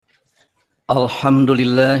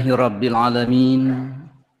Alhamdulillahi Rabbil Alamin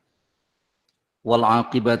wal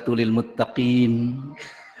aqibatu lil muttaqin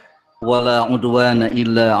wala udwana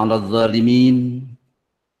illa 'alal zalimin.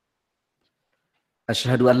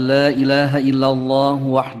 Asyhadu an la ilaha illallah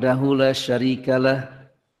wahdahu la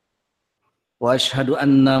syarikalah wa asyhadu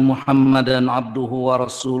anna Muhammadan abduhu wa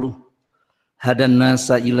rasuluh hadan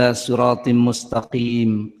nasa ila siratim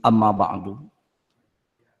mustaqim, amma ba'du.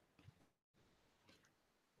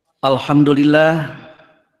 Alhamdulillah,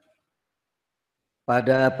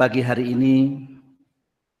 pada pagi hari ini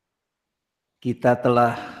kita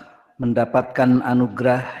telah mendapatkan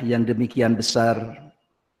anugerah yang demikian besar,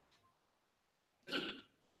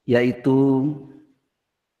 yaitu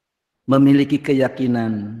memiliki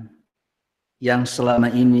keyakinan yang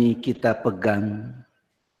selama ini kita pegang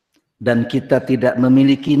dan kita tidak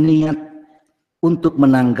memiliki niat untuk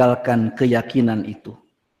menanggalkan keyakinan itu.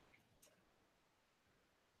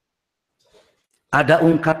 Ada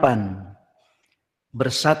ungkapan,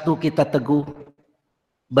 bersatu kita teguh,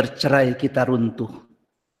 bercerai kita runtuh.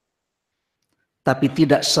 Tapi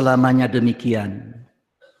tidak selamanya demikian.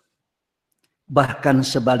 Bahkan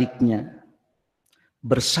sebaliknya,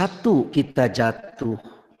 bersatu kita jatuh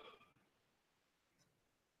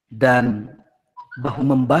dan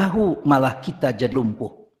bahu-membahu malah kita jadi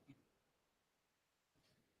lumpuh.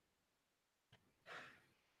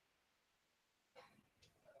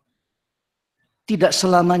 Tidak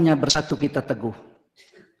selamanya bersatu kita teguh,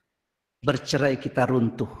 bercerai kita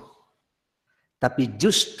runtuh. Tapi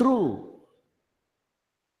justru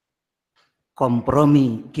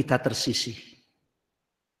kompromi kita tersisih.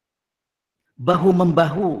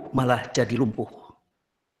 Bahu-membahu malah jadi lumpuh.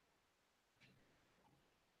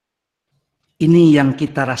 Ini yang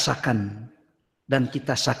kita rasakan dan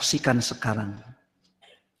kita saksikan sekarang.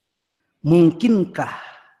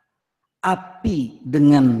 Mungkinkah api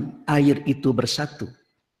dengan air itu bersatu?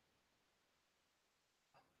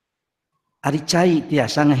 Ari cai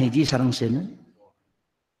tiasa ngahiji sareng seuneu.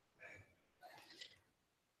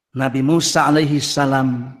 Nabi Musa alaihi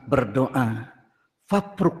salam berdoa,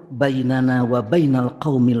 "Fafruq bainana wa bainal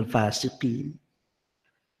qaumil fasiqin."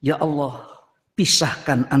 Ya Allah,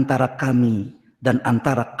 pisahkan antara kami dan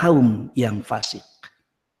antara kaum yang fasik.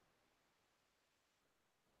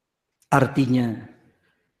 Artinya,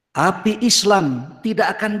 api Islam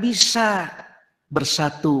tidak akan bisa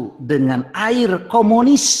bersatu dengan air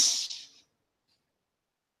komunis.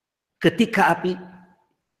 Ketika api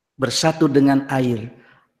bersatu dengan air,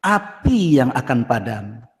 api yang akan padam.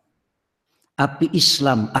 Api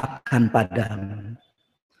Islam akan padam.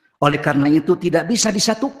 Oleh karena itu tidak bisa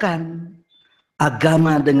disatukan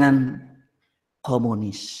agama dengan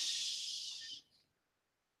komunis.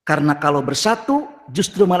 Karena kalau bersatu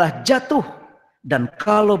justru malah jatuh. Dan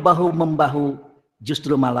kalau bahu-membahu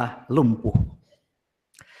justru malah lumpuh.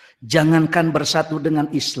 Jangankan bersatu dengan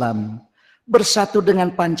Islam, bersatu dengan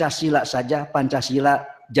Pancasila saja, Pancasila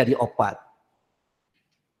jadi opat.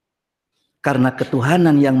 Karena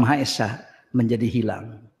ketuhanan yang Maha Esa menjadi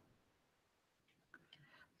hilang.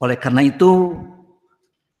 Oleh karena itu,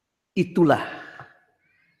 itulah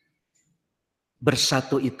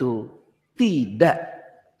bersatu itu tidak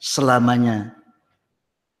selamanya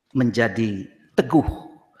menjadi teguh,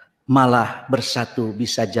 malah bersatu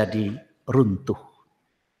bisa jadi runtuh.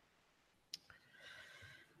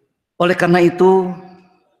 Oleh karena itu,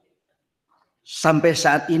 sampai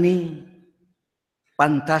saat ini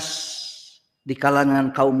pantas di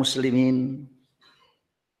kalangan kaum muslimin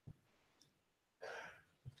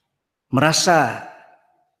merasa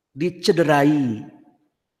dicederai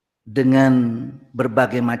dengan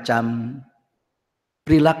berbagai macam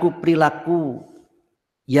perilaku-perilaku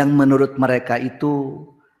yang menurut mereka itu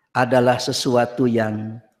adalah sesuatu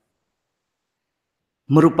yang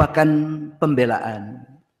merupakan pembelaan.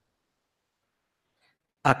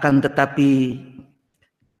 Akan tetapi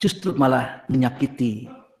justru malah menyakiti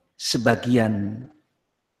sebagian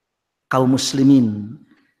kaum muslimin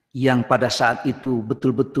yang pada saat itu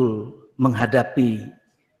betul-betul menghadapi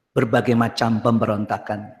berbagai macam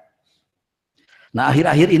pemberontakan. Nah,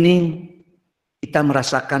 akhir-akhir ini kita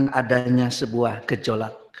merasakan adanya sebuah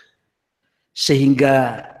gejolak.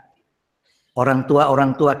 Sehingga orang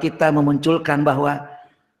tua kita memunculkan bahwa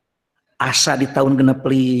asa di tahun genep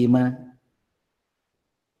 5.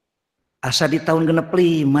 Asa di tahun genep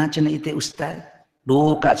 5 cenah itu Ustaz.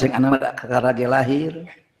 Duh kak ceng anak karage lahir.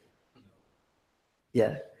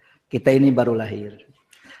 Ya, kita ini baru lahir.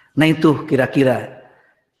 Nah itu kira-kira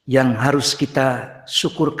yang harus kita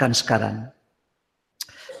syukurkan sekarang.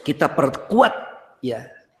 Kita perkuat ya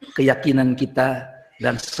keyakinan kita.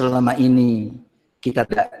 Dan selama ini kita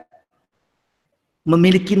tidak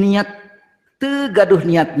memiliki niat Tegaduh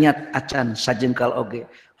niat-niat acan sajengkal oge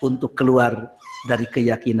untuk keluar dari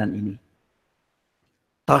keyakinan ini.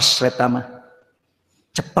 Tos eta mah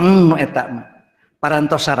cepeng nu eta mah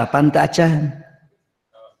parantos sarapan teh acan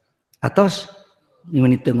atos ini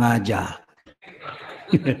menit teu ngajak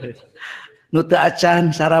nu teu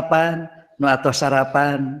acan sarapan nu atos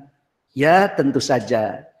sarapan ya tentu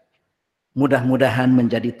saja mudah-mudahan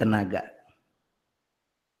menjadi tenaga.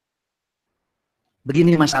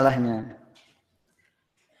 Begini masalahnya,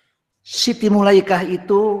 Siti Mulaikah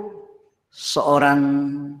itu seorang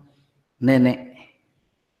nenek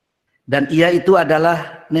dan ia itu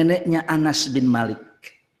adalah neneknya Anas bin Malik.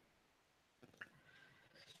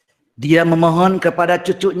 Dia memohon kepada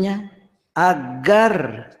cucunya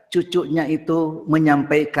agar cucunya itu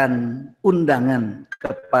menyampaikan undangan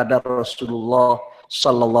kepada Rasulullah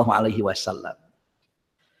Sallallahu Alaihi Wasallam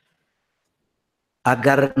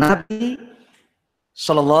agar Nabi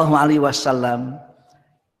Sallallahu Alaihi Wasallam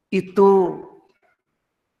itu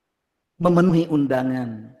memenuhi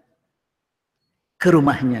undangan ke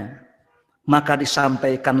rumahnya. Maka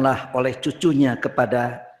disampaikanlah oleh cucunya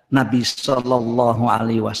kepada Nabi Sallallahu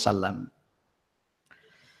Alaihi Wasallam.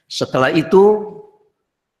 Setelah itu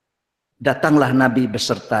datanglah Nabi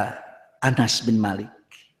beserta Anas bin Malik.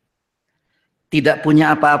 Tidak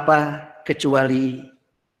punya apa-apa kecuali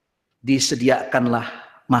disediakanlah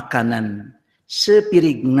makanan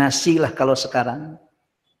sepiring nasi lah kalau sekarang.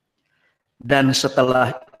 Dan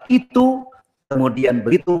setelah itu kemudian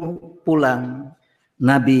begitu pulang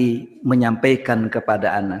Nabi menyampaikan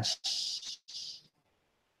kepada Anas,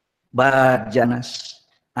 Bajanas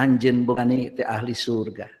anjen bukani teh ahli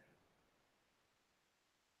surga.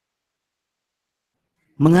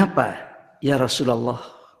 Mengapa ya Rasulullah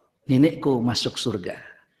nenekku masuk surga?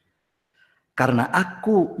 Karena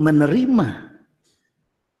aku menerima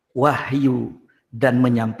wahyu dan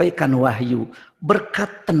menyampaikan wahyu berkat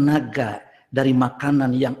tenaga dari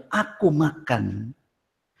makanan yang aku makan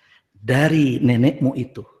dari nenekmu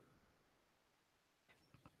itu.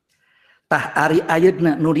 Tah ari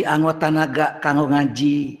ayeuna nu dianggo tanaga kanggo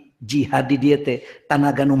ngaji jihad di dieu teh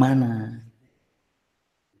tanaga nu mana?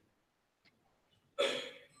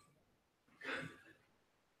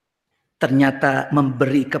 Ternyata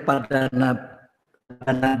memberi kepada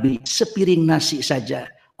Nabi sepiring nasi saja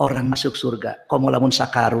orang masuk surga. Komo lamun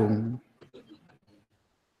sakarung.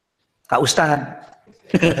 Kak Ustad.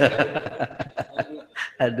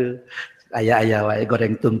 Aduh, aya wae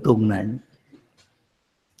goreng tungtung nanya.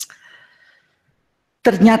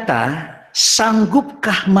 Ternyata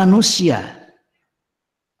sanggupkah manusia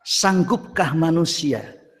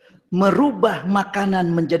merubah makanan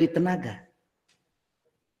menjadi tenaga?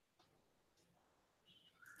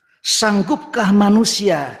 Sanggupkah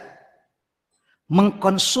manusia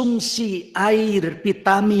mengkonsumsi air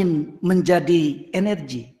vitamin menjadi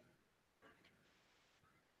energi?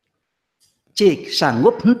 Cik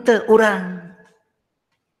sanggup henteu urang.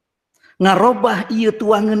 Ngarobah ieu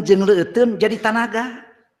tuangan jeung leuteun jadi tenaga.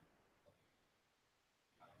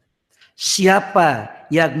 Siapa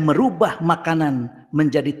yang merubah makanan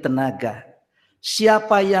menjadi tenaga?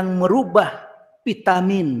 Siapa yang merubah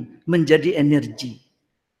vitamin menjadi energi?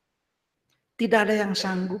 Tidak ada yang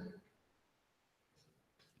sanggup.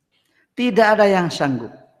 Tidak ada yang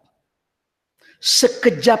sanggup.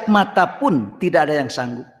 Sekejap mata pun tidak ada yang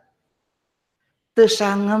sanggup. Teu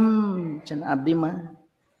sangem cenah abdi mah.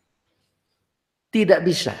 Tidak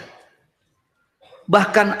bisa.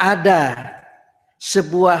 Bahkan ada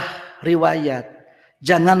sebuah riwayat,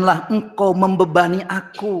 janganlah engkau membebani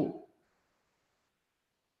aku,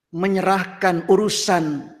 menyerahkan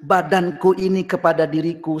urusan badanku ini kepada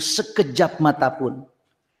diriku sekejap mata pun,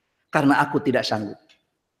 karena aku tidak sanggup.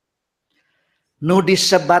 Nu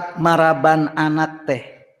disebat maraban anak teh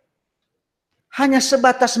hanya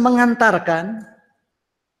sebatas mengantarkan,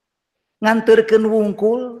 nganterkeun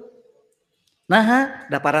wungkul. Nah,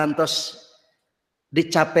 da parantos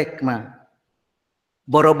dicapek mah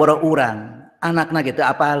boro-boro urang, anakna gitu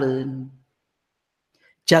apaleun.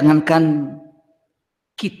 Jangankan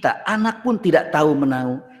kita, anak pun tidak tahu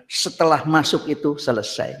menau. Setelah masuk itu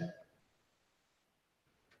selesai.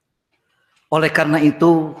 Oleh karena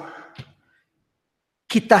itu,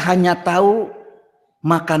 kita hanya tahu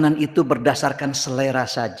makanan itu berdasarkan selera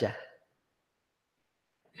saja.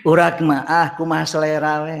 Urang mah kumaha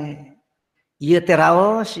selera we. Ieu teh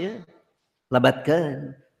raos ya,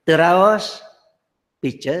 lebatkeun. Teu raos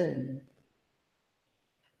piceun.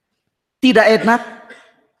 Tidak enak,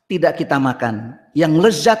 tidak kita makan. Yang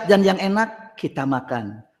lezat dan yang enak kita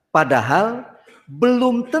makan. Padahal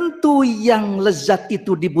belum tentu yang lezat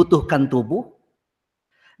itu dibutuhkan tubuh.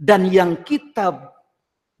 Dan yang kita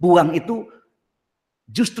buang itu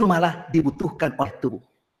justru malah dibutuhkan oleh tubuh.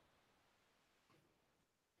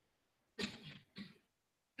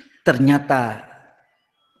 Ternyata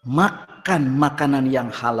makan makanan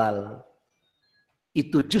yang halal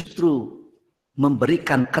itu justru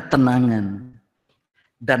memberikan ketenangan,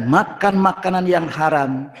 dan makan makanan yang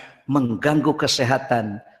haram mengganggu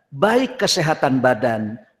kesehatan, baik kesehatan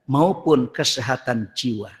badan maupun kesehatan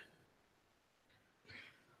jiwa.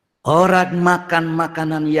 Orang makan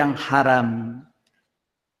makanan yang haram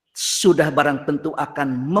sudah barang tentu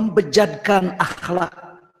akan membejatkan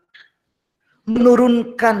akhlak,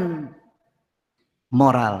 menurunkan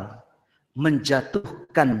moral,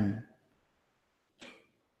 menjatuhkan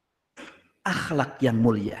akhlak yang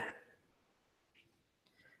mulia.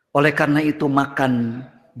 Oleh karena itu makan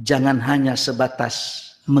jangan hanya sebatas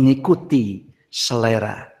mengikuti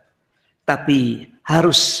selera, tapi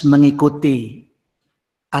harus mengikuti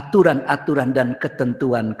aturan-aturan dan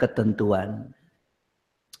ketentuan-ketentuan.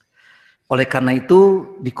 Oleh karena itu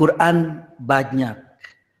di Quran banyak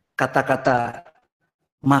kata-kata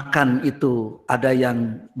makan itu, ada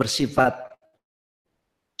yang bersifat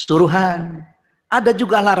suruhan, ada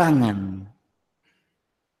juga larangan.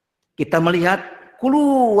 Kita melihat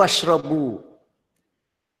kulu washrabu,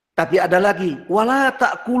 tapi ada lagi wala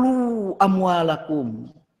ta'kulu amwalakum.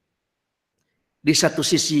 Di satu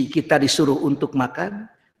sisi kita disuruh untuk makan,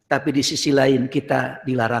 tapi di sisi lain kita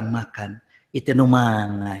dilarang makan. Itu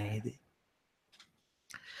numanga itu.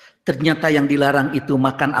 Ternyata yang dilarang itu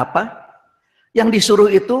makan apa? Yang disuruh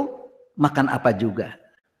itu makan apa juga.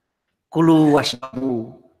 Kulu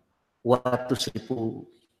washrabu wa tusrifu.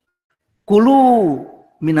 Kulu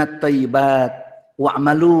minat thayyibat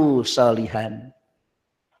wa'malu salihan.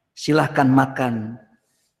 Silahkan makan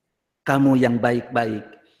kamu yang baik-baik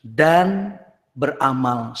dan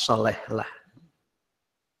beramal solehlah.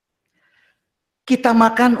 Kita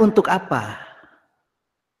makan untuk apa?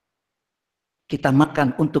 Kita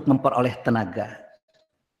makan untuk memperoleh tenaga.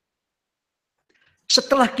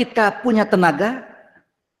 Setelah kita punya tenaga,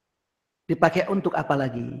 dipakai untuk apa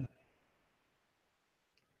lagi?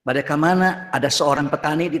 Pada kemana? Ada seorang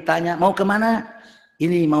petani ditanya, mau kemana?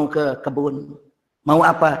 Ini mau ke kebun. Mau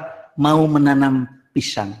apa? Mau menanam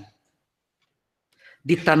pisang.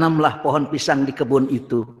 Ditanamlah pohon pisang di kebun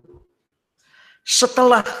itu.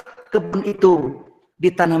 Setelah kebun itu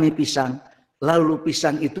ditanami pisang, lalu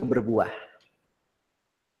pisang itu berbuah.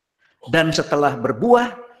 Dan setelah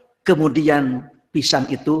berbuah, kemudian pisang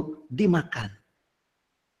itu dimakan.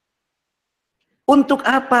 Untuk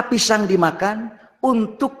apa pisang dimakan?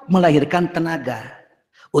 Untuk melahirkan tenaga.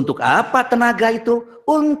 Untuk apa tenaga itu?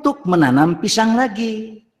 Untuk menanam pisang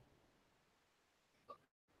lagi.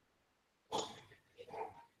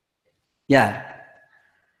 Ya.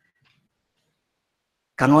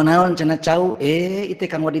 Kanggo naon cenah cau, itu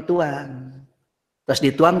kanggo dituang. Terus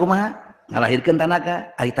dituang kumaha? Ngalahirkeun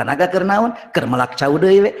tenaga, ari tenaga keur naon? Keur melak cau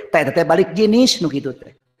deui we, teh balik jenis nu kitu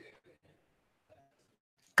teh.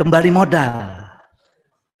 Kembali modal.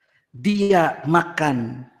 Dia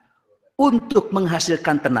makan untuk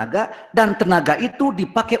menghasilkan tenaga, dan tenaga itu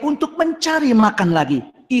dipakai untuk mencari makan lagi.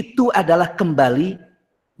 Itu adalah kembali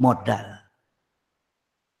modal.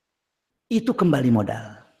 Itu kembali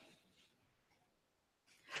modal.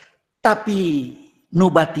 Tapi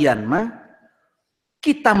nubatian mah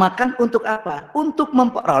kita makan untuk apa? Untuk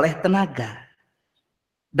memperoleh tenaga.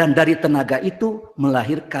 Dan dari tenaga itu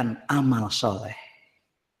melahirkan amal soleh.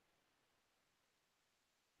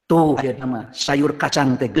 Tuh aya nama sayur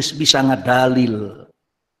kacang teh geus bisa ngadalil.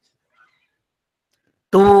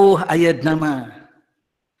 Tuh aya nama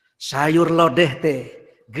sayur lodeh teh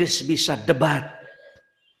geus bisa debat.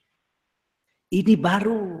 Ini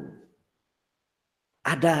baru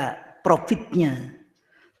ada profitnya.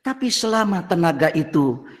 Tapi selama tenaga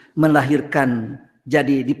itu melahirkan,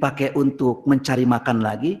 jadi dipakai untuk mencari makan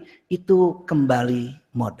lagi, itu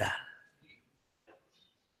kembali modal.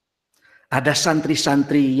 Ada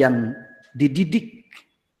santri-santri yang dididik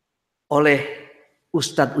oleh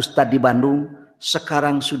ustadz-ustadz di Bandung,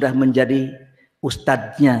 sekarang sudah menjadi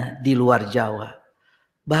ustadznya di luar Jawa.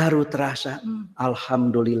 Baru terasa,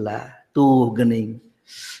 alhamdulillah, tuh gening,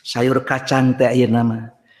 sayur kacang teh aya nama.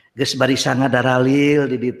 Geus barisa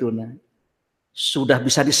ngadaralil di dituna. Sudah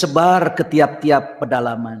bisa disebar ke tiap-tiap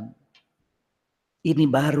pedalaman. Ini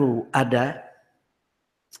baru ada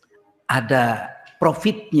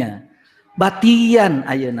profitnya. Batian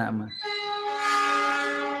ayeuna mah.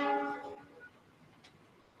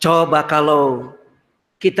 Coba kalau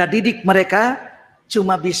kita didik mereka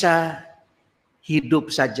cuma bisa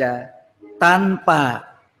hidup saja tanpa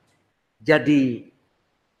jadi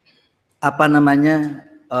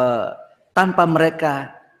tanpa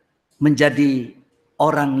mereka menjadi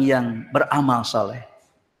orang yang beramal soleh.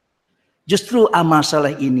 Justru amal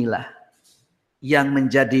soleh inilah yang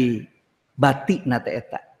menjadi batik nate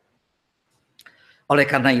eta. Oleh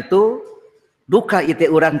karena itu, duka ite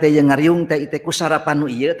urang teh yang ngariung teh ite ku sarapan nu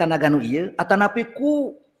ieu, tanaga nu ieu, atanapi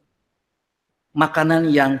ku makanan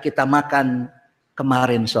yang kita makan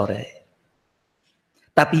kemarin sore.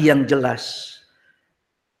 Tapi yang jelas,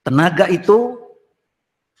 tenaga itu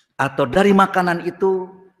atau dari makanan itu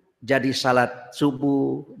jadi salat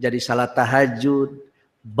subuh, jadi salat tahajud,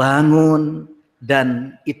 bangun,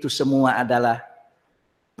 dan itu semua adalah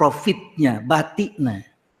profitnya, batiknya.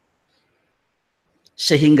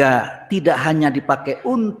 Sehingga tidak hanya dipakai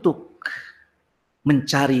untuk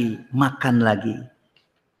mencari makan lagi.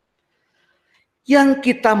 Yang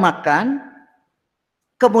kita makan,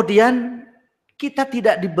 kemudian kita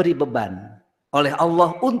tidak diberi beban oleh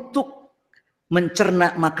Allah untuk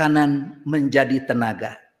mencerna makanan menjadi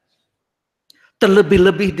tenaga.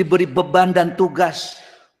 Terlebih-lebih diberi beban dan tugas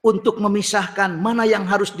untuk memisahkan mana yang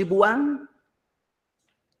harus dibuang,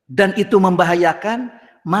 dan itu membahayakan,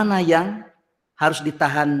 mana yang harus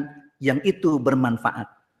ditahan, yang itu bermanfaat.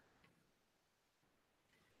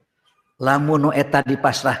 Lamun nu eta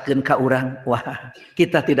dipasrahkeun ka urang, wah,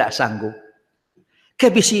 kita tidak sanggup.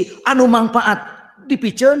 Kebisi anu manfaat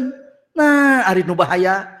dipikeun, nah ari nu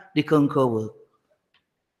bahaya dikeungkeuweuk.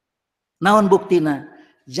 Naon buktina?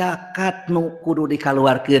 Zakat nu kudu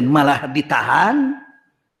dikaluarkeun malah ditahan,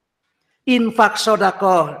 infak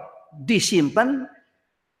sedekah disimpan,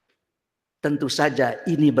 tentu saja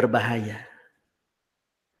ini berbahaya.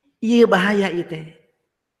 Iya bahaya itu.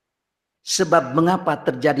 Sebab mengapa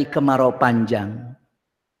terjadi kemarau panjang?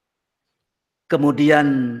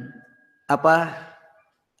 Kemudian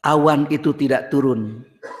awan itu tidak turun,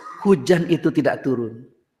 hujan itu tidak turun.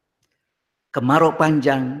 Kemarau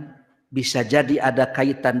panjang bisa jadi ada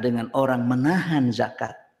kaitan dengan orang menahan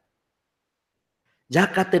zakat.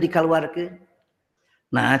 Zakat teh dikaluarkeun.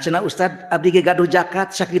 Nah, cenah Ustad abdi ge gaduh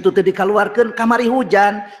zakat, sakitu teh dikaluarkeun kamari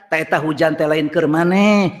hujan, eta hujan teh lain keur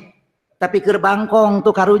maneh. Tapi keur bangkong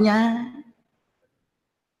tuh karunya.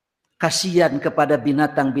 Kasihan kepada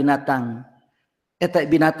binatang-binatang. Eta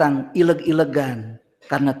binatang ileg-ilegan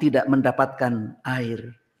karena tidak mendapatkan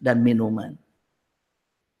air dan minuman.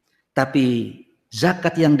 Tapi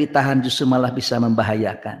zakat yang ditahan justru malah bisa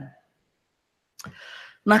membahayakan.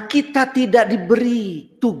 Nah, kita tidak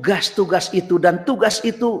diberi tugas-tugas itu, dan tugas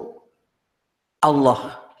itu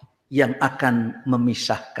Allah yang akan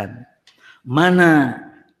memisahkan. Mana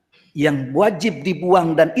yang wajib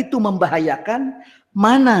dibuang dan itu membahayakan,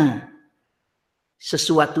 mana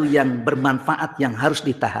sesuatu yang bermanfaat yang harus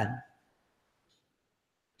ditahan.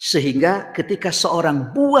 Sehingga ketika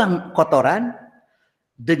seorang buang kotoran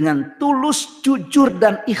dengan tulus, jujur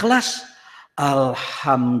dan ikhlas,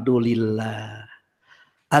 alhamdulillah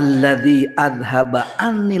alladzi adhaba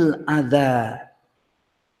anil adza.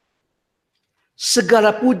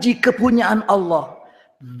 Segala puji kepunyaan Allah,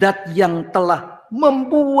 zat yang telah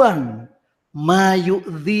membuang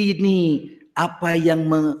mayu'dzini, apa yang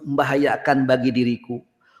membahayakan bagi diriku,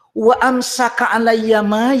 wa amsaka alayya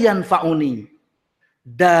ma yanfa'uni,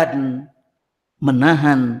 dan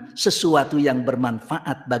menahan sesuatu yang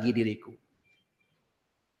bermanfaat bagi diriku.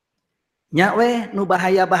 Nya we nu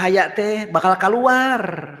bahaya-bahaya teh bakal keluar,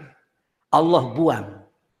 Allah buang.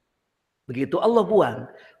 Begitu Allah buang,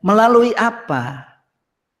 melalui apa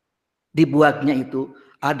dibuatnya itu?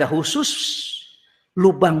 Ada khusus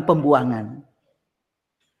lubang pembuangan.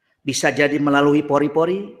 Bisa jadi melalui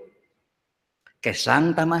pori-pori,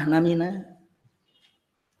 kesang tamah namina,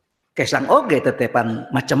 kesang oge tetepan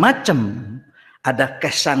macam-macam. Ada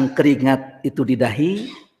kesang keringat itu di dahi,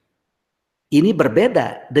 ini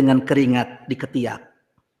berbeda dengan keringat di ketiak.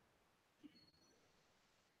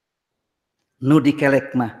 Nu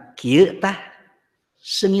dikelek mah kieu tah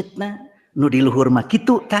sengitna, nu di luhur mah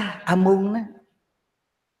kitu tah ambungna.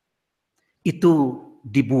 Itu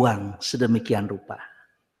dibuang sedemikian rupa.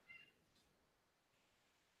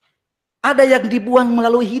 Ada yang dibuang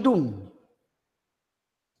melalui hidung.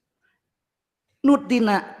 Nu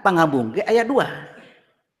dina pangambung ge aya dua.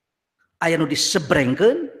 Aya nu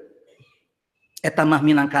disebrengkeun, eta mah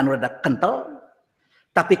minangka anu rada kentel,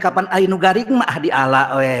 tapi kapan aya nu garing mah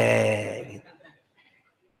diala we gitu.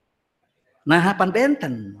 Nah, pan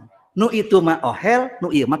benten. Nu itu mah ohel, nu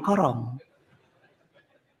ieu mah korong.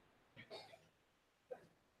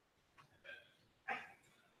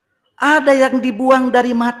 Ada yang dibuang dari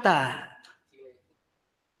mata.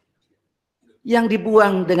 Yang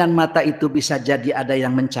dibuang dengan mata itu bisa jadi ada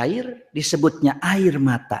yang mencair, disebutnya air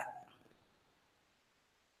mata.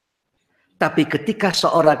 Tapi ketika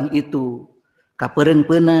seorang itu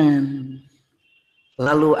kapereungpeunan,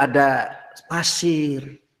 lalu ada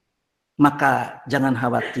pasir, maka jangan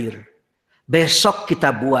khawatir. Besok kita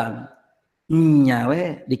buang.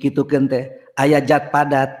 Nyawe dikitukeun teh aya zat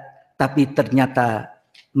padat tapi ternyata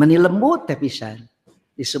meni lembut teh pisan.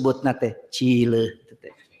 Disebutna teh cileuh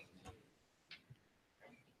teh.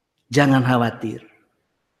 Jangan khawatir.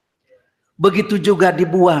 Begitu juga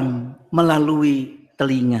dibuang melalui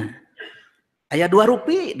telinga. Aya 2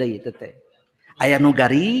 rupi deui teh. Aya nu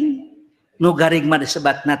garing mah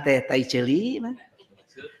disebatna teh tai ceuli mah.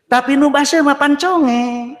 Tapi nu baseuh mah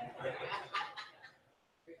panconge.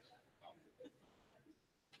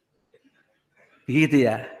 Gitu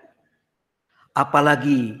ya.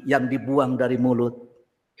 Apalagi yang dibuang dari mulut.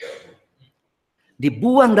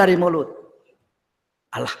 Dibuang dari mulut.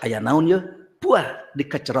 Alah aya naon ye? Buah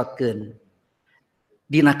dikecerotkeun.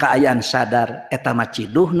 Dina kaayaan sadar eta mah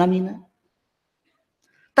ciduh namina.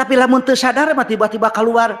 Tapi lamun teu sadar mah tiba-tiba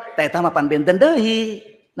keluar, teh eta mah pan benten deui.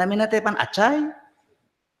 Namina teh pan acai.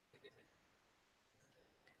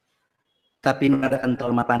 Tapi nu ada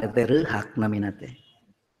entol mah pan teh reuhak namina teh.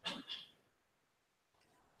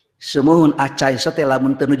 Semuhun acai teh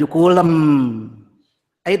lamun teu nuju kulem.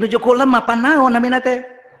 Ai nuju kulem mah pan naon namina teh?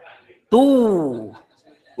 Tuh.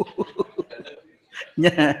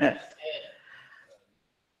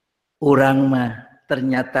 Orang mah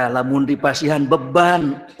ternyata lamun dipasihan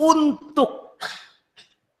beban untuk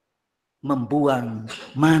membuang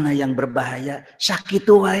mana yang berbahaya,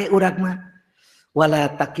 sakitu wae urang mah. Wala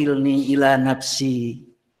takilni ila nafsi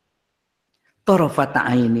tarafata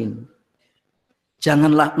ainin.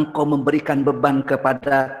 Janganlah engkau memberikan beban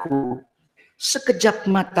kepadaku sekejap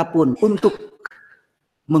mata pun untuk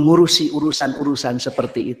mengurusi urusan-urusan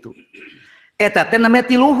seperti itu. Eta teh namanya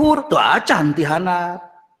tiluhur, tuh acan tihana.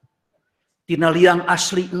 Tina liang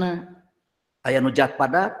aslina aya nu zat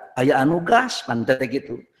padat, aya anu gas, pan teh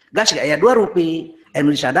gitu. Gas aya 2 rupi,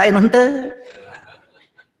 anu disada anu henteu.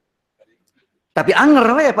 Tapi anger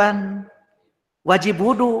we pan. Wajib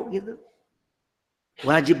wudu gitu.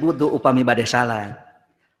 Wajib wudu upami bade salat.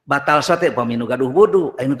 Batal sote upami nu gaduh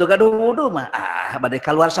wudu, anu teu gaduh wudu mah bade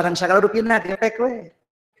kaluar sareng sagala rupina kepek we.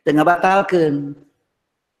 Teu ngabatalkeun.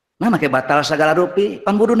 Nah make batal sagala rupi,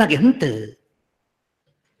 pan wuduna ge henteu.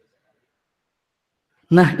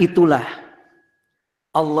 Nah itulah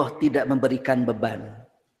Allah tidak memberikan beban.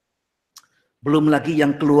 Belum lagi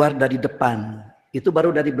yang keluar dari depan. Itu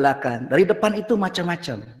baru dari belakang. Dari depan itu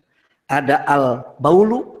macam-macam. Ada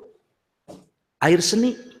al-baulu, air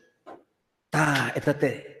seni. Tah eta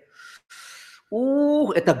teh.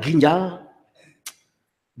 Eta ginjal.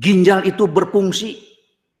 Ginjal itu berfungsi.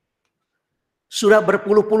 Sudah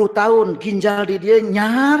berpuluh-puluh tahun ginjal di dia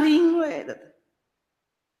nyaring we.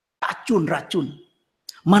 Racun-racun.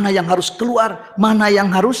 Mana yang harus keluar, mana yang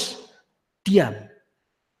harus diam.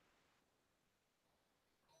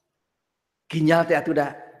 Ginjal teh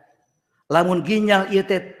atuda. Lamun ginjal ieu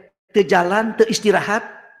teh teu jalan, teu istirahat.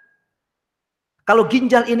 Kalau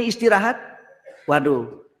ginjal ini istirahat,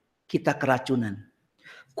 waduh, kita keracunan.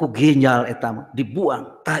 Ku ginjal eta mah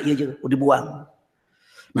dibuang, tah ieu juga dibuang.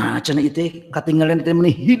 Nah, cenah ieu katinggalan teh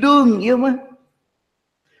meuni hidung ieu mah.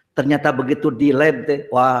 Ternyata begitu di lab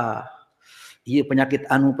teh, wah, ieu penyakit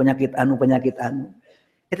anu.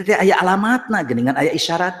 Itu teh aya alamatna geuningan aya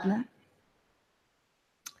isyaratna.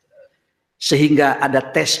 Sehingga ada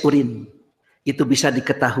tes urin. Itu bisa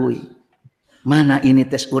diketahui. Mana ini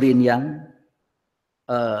tes urin yang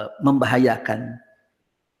membahayakan.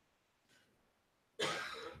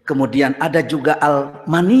 Kemudian ada juga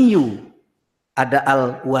al-maniyu, ada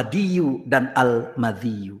al-wadiyu dan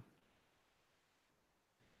al-madhiyu.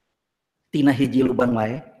 Tina hiji lubang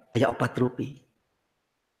wae aya 4 rupi.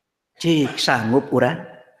 Cik sanggup urang?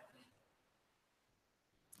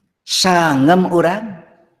 Sangem urang?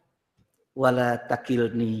 Wala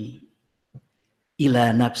takilni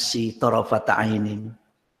ila nafsi tarafata ainin.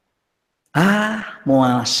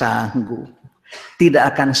 Moal sanggup. Tidak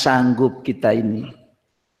akan sanggup kita ini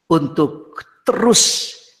untuk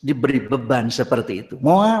terus diberi beban seperti itu.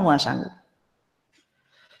 Moal sanggup.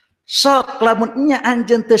 Sok lamun nya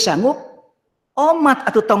anjeun teu sanggup, omat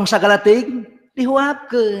atuh tong sagala teuing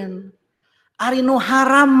dihuapkeun. Ari nu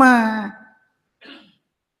haram mah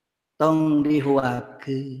tong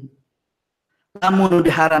dihuapkeun. Lamun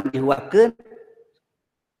diharam dihuapkeun,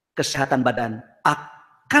 kesehatan badan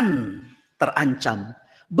akan terancam.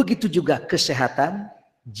 Begitu juga kesehatan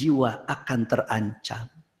jiwa akan terancam.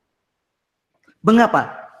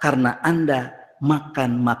 Mengapa? Karena Anda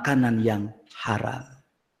makan makanan yang haram.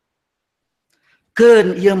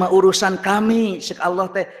 Keun ieu mah urusan kami cek Allah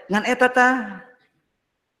teh ngan eta tah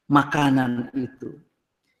makanan itu.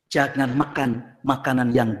 Jangan makan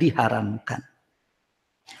makanan yang diharamkan.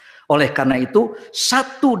 Oleh karena itu,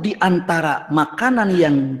 satu di antara makanan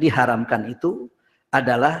yang diharamkan itu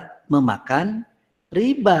adalah memakan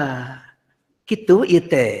riba. Kitu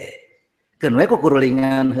ite. Keun we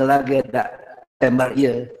kukurulingan heula ge da tembar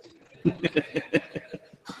ieu.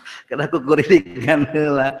 Kada kukurulingan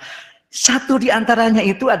heula. Satu di antaranya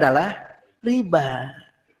itu adalah riba.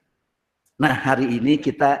 Nah, hari ini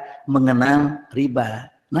kita mengenal riba.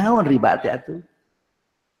 Naon riba teh atuh?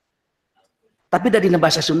 Tapi dari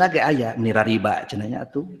bahasa Sunda ge aya nira riba cenanya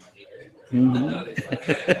atuh.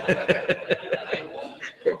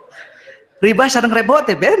 Riba sareng rebo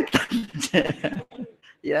teh benten.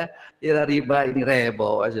 Ya, nira riba ini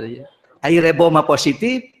rebo aslinya. Ai rebo mah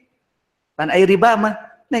positif, kan ai riba mah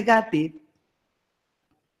negatif.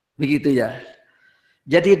 Begitu ya.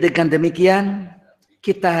 Jadi dengan demikian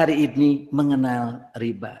kita hari ini mengenal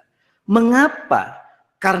riba. Mengapa?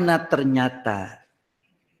 Karena ternyata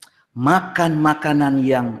makan makanan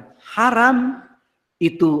yang haram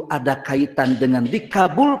itu ada kaitan dengan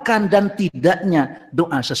dikabulkan dan tidaknya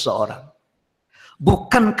doa seseorang.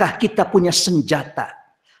 Bukankah kita punya senjata?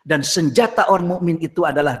 Dan senjata orang mukmin itu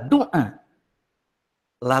adalah doa.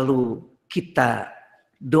 Lalu kita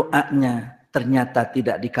doanya ternyata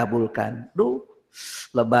tidak dikabulkan. Duh,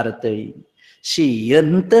 lebar teh.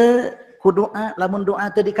 Sieun teh ku doa, lamun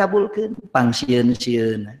doa teh dikabulkeun,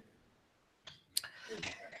 pangsieun-sieun.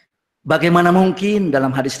 Bagaimana mungkin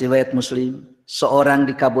dalam hadis riwayat Muslim seorang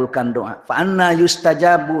dikabulkan doa? Fa anna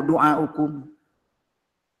yustajabu du'aukum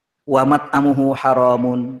wa mat'amuhu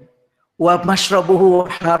haramun wa mashrabuhu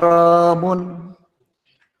haramun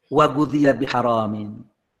wa ghudhiya biharamin.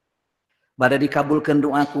 Bada dikabulkan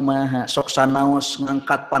doa kumaha sok sanaos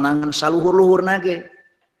ngangkat panangan saluhur-luhurna ge.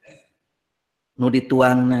 Nu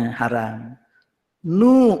dituangna haram,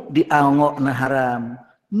 nu diangokna haram,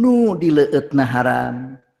 nu dileueutna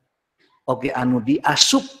haram. Oke, anu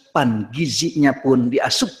diasupkan gizinya pun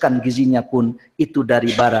itu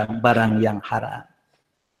dari barang-barang yang haram.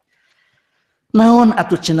 Naon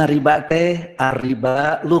atuh cenah riba teh?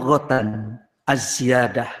 Riba lughatan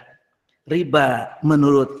az-ziyadah. Riba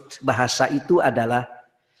menurut bahasa itu adalah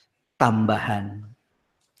tambahan.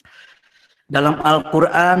 Dalam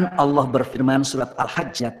Al-Qur'an Allah berfirman surat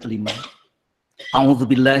Al-Hajj ayat 5.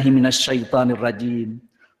 A'udzubillahi minasyaitonir rajim.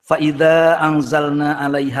 Fa idza anzalna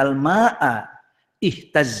 'alaihal ma'a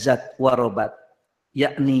ihtazzat wa robat,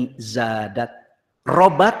 yakni zadat.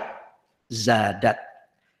 Robat zadat,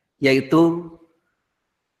 yaitu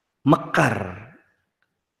mekar,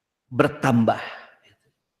 bertambah.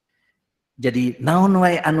 Jadi naon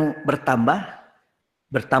wae anu bertambah?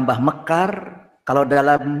 Bertambah mekar kalau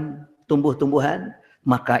dalam tumbuh-tumbuhan,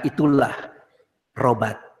 maka itulah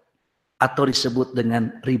robat atau disebut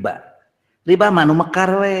dengan riba. Riba manu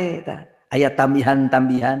mekar we, aya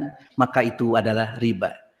tambihan-tambihan, maka itu adalah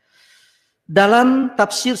riba. Dalam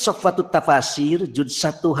tafsir Sofwatut Tafasir juz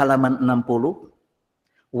 1 halaman 60,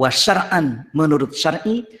 wa syar'an menurut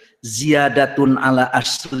syar'i ziyadatun ala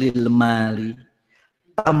aslil mali,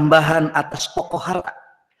 tambahan atas pokok harta,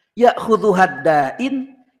 ya'khudhu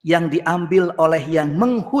haddain yang diambil oleh yang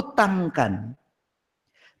menghutangkan,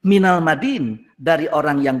 minal madin dari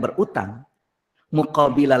orang yang berutang,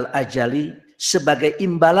 muqabilal ajali sebagai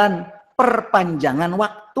imbalan perpanjangan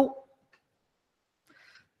waktu.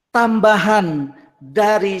 Tambahan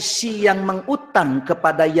dari si yang mengutang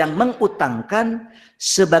kepada yang mengutangkan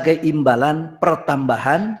sebagai imbalan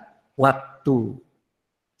pertambahan waktu.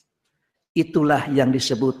 Itulah yang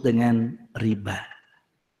disebut dengan riba.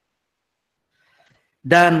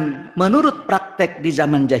 Dan menurut praktek di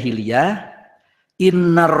zaman jahiliyah,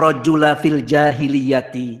 innar rajula fil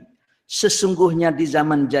jahiliyati, sesungguhnya di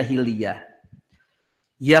zaman jahiliyah,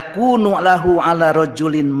 yakunu lahu ala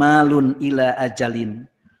rajulin malun ila ajalin,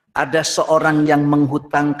 ada seorang yang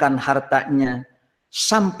menghutangkan hartanya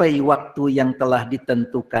sampai waktu yang telah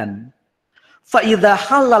ditentukan. Fa idza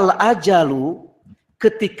halal ajalu,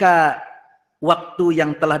 ketika waktu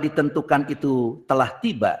yang telah ditentukan itu telah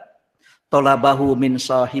tiba, tolabahu min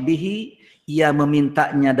sahibihi, ia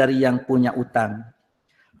memintanya dari yang punya utang.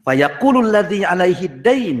 Fa yaqulul ladzi alaihi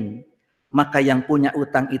dain, maka yang punya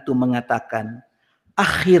utang itu mengatakan,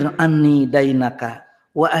 akhir anni dainaka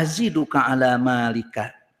wa aziduka ala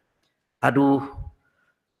malika. Aduh,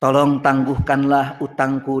 tolong tangguhkanlah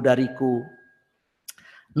utangku dariku,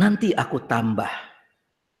 nanti aku tambah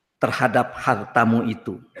terhadap hartamu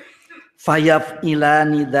itu.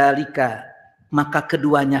 Fayaf'ilani dzalika, maka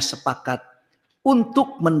keduanya sepakat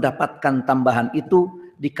untuk mendapatkan tambahan itu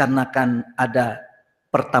dikarenakan ada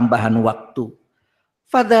pertambahan waktu.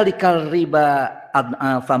 Fadzalikal riba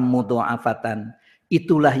ad'afam mudha'afatan,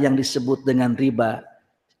 itulah yang disebut dengan riba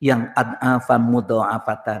yang ad'afam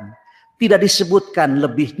mudha'afatan, Tidak disebutkan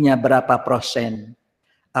lebihnya berapa persen.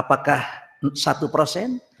 Apakah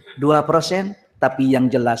 1%, 2%, tapi yang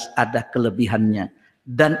jelas ada kelebihannya.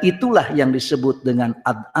 Dan itulah yang disebut dengan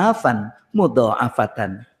ad'afan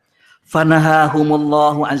mudha'afatan.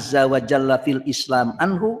 Fanahahumullahu azza wa jalla fil Islam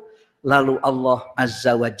anhu, lalu Allah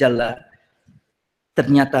azza wa jalla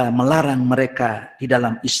ternyata melarang mereka di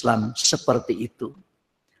dalam Islam seperti itu.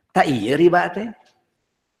 Tak iya riba teh.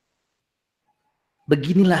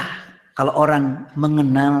 Beginilah kalau orang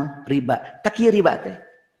mengenal riba. Tak iya riba teh.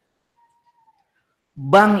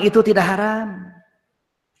 Bank itu tidak haram.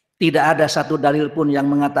 Tidak ada satu dalil pun yang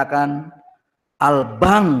mengatakan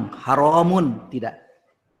al-bank haramun. Tidak.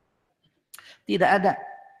 Tidak ada.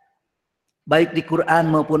 Baik di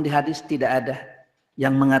Quran maupun di hadis tidak ada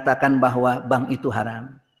yang mengatakan bahwa bank itu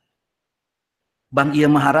haram. Bank iya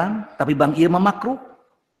mah haram, tapi bank iya mah makruh.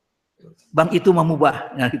 Bank itu mah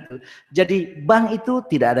mubah. Nah, gitu. Jadi bank itu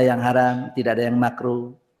tidak ada yang haram, tidak ada yang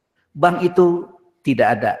makruh. Bank itu tidak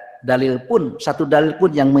ada dalil pun, satu dalil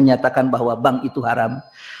pun yang menyatakan bahwa bank itu haram.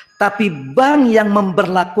 Tapi bank yang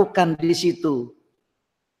memberlakukan di situ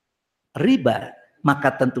riba,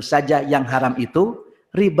 maka tentu saja yang haram itu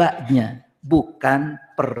ribanya, bukan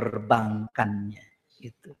perbankannya.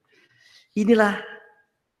 Gitu. Inilah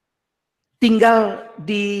tinggal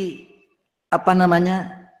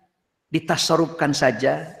ditasarufkan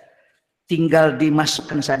saja, tinggal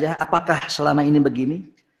dimasukkan saja. Apakah selama ini begini?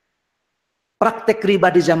 Praktek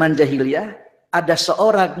riba di zaman jahiliyah, ada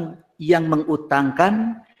seorang yang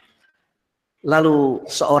mengutangkan, lalu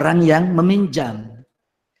seorang yang meminjam.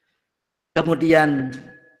 Kemudian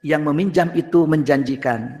yang meminjam itu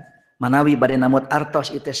menjanjikan, manawi bade namut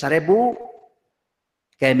artos itu 1000,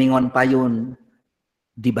 kayak mingon payun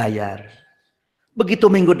dibayar. Begitu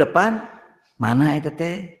minggu depan, mana itu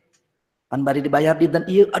teh? Pan bari dibayar di dan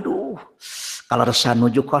iya, aduh, kalau resah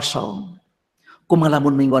nuju kosong.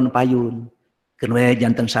 Kumalamun minggon payun, kenwe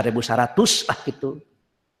janten 1100 gitu.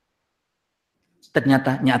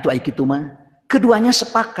 Ternyata nyatu ai kitu mah. Keduanya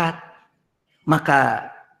sepakat. Maka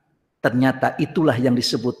ternyata itulah yang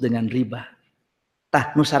disebut dengan riba.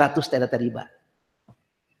 Tah nu 100 teh eta riba.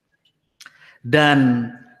 Dan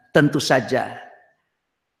tentu saja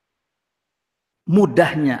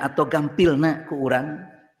mudahnya atau gampilna ku urang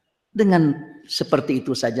dengan seperti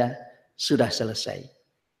itu saja sudah selesai.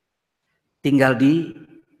 Tinggal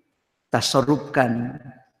ditasarufkan,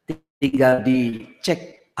 tinggal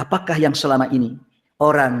dicek apakah yang selama ini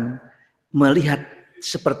orang melihat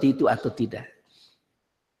seperti itu atau tidak.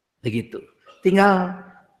 Begitu. Tinggal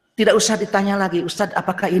tidak usah ditanya lagi, Ustadz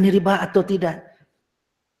apakah ini riba atau tidak.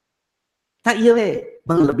 Tak iya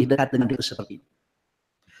lebih dekat dengan itu seperti itu.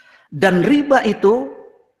 Dan riba itu,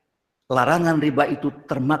 larangan riba itu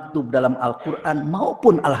termaktub dalam Al-Quran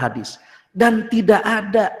maupun Al-Hadis. Dan tidak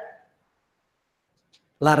ada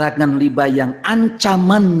larangan riba yang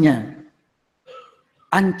ancamannya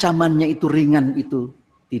itu ringan, itu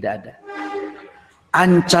tidak ada.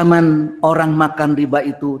 Ancaman orang makan riba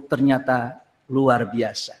itu ternyata luar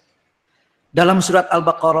biasa. Dalam surat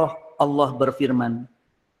Al-Baqarah Allah berfirman,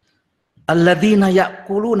 alladzina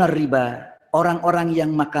ya'kuluna riba, orang-orang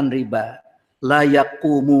yang makan riba, la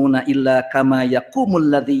yaqumuna illa kama yaqumul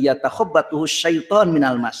ladzi yatakhabbathu syaitan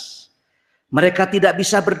minal mas. Mereka tidak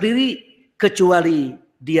bisa berdiri kecuali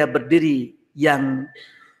dia berdiri yang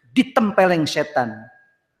ditempeleng setan,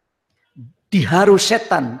 diharu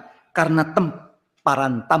setan karena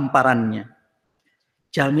tamparannya.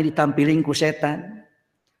 Jalmi ditampiling ku setan,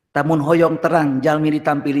 tamun hoyong terang jalmi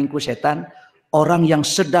ditampiling ku setan, orang yang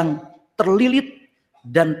sedang terlilit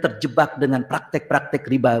dan terjebak dengan praktek-praktek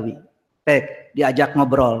ribawi. Diajak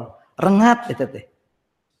ngobrol, rengat itu teh.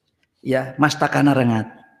 Ya, mastakana rengat.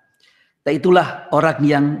 Nah, itulah orang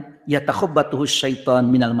yang yatakhabbathu syaitan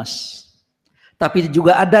minal mas. Tapi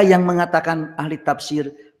juga ada yang mengatakan ahli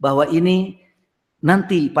tafsir bahwa ini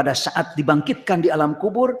nanti pada saat dibangkitkan di alam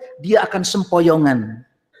kubur dia akan sempoyongan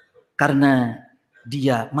karena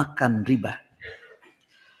dia makan riba.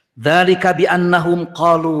 Dzalika bi annahum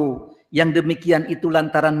qalu, yang demikian itu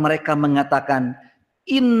lantaran mereka mengatakan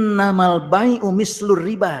innamal bai'u mislur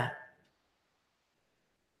riba.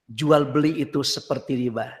 Jual beli itu seperti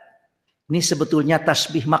riba. Ini sebetulnya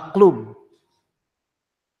tasbih maklum.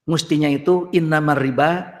 Mestinya itu innamar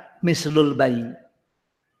riba mislul bai'.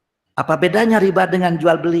 Apa bedanya riba dengan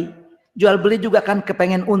jual beli? Jual beli juga kan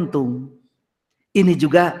kepengen untung. Ini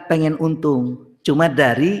juga pengen untung. Cuma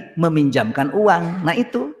dari meminjamkan uang. Nah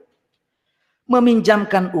itu.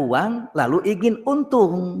 Meminjamkan uang lalu ingin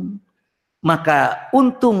untung. Maka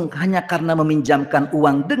untung hanya karena meminjamkan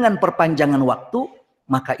uang dengan perpanjangan waktu.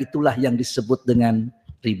 Maka itulah yang disebut dengan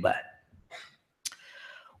riba.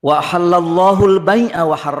 Wa halallahu al-bai'a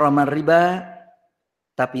wa harrama riba,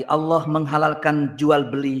 tapi Allah menghalalkan jual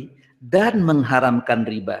beli dan mengharamkan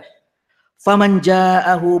riba. Faman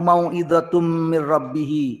ja'ahu mau'izatum mir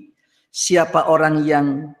rabbih, siapa orang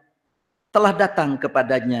yang telah datang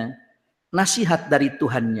kepadanya nasihat dari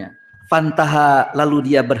Tuhannya, fantaha, lalu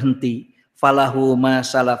dia berhenti, falahu ma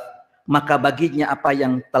salaf, maka baginya apa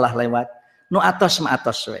yang telah lewat, nu atos ma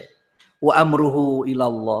atos we, wa amruhu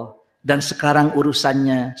ilallah, dan sekarang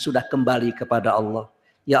urusannya sudah kembali kepada Allah.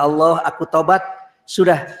 Ya Allah, aku tobat,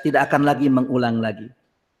 sudah tidak akan lagi mengulang lagi.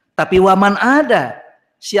 Tapi waman ada,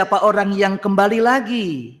 siapa orang yang kembali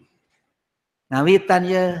lagi ngawitan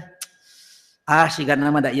ya, siga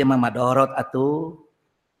nama da ieu mah madorot atuh,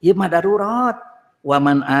 ieu mah darurat.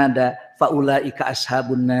 Waman ada faulaika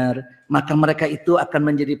ashabun nar, maka mereka itu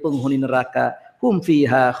akan menjadi penghuni neraka, hum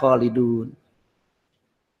fiha khalidun.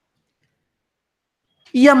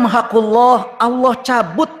 Yamhaqullah, Allah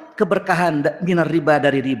cabut keberkahan minar riba,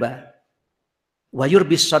 dari riba. Wa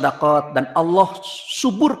yurbis shadaqat, dan Allah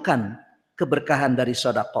suburkan keberkahan dari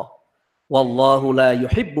sedekah. Wallahu la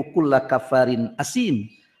yuhibbu kulla kafarin asim,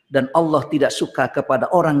 dan Allah tidak suka kepada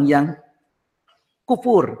orang yang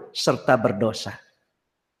kufur serta berdosa.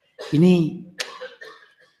 Ini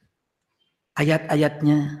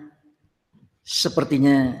ayat-ayatnya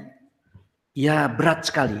sepertinya ya berat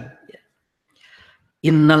sekali.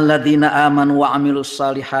 Innal ladzina amanu wa amilus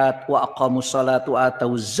shalihat wa aqamus salata wa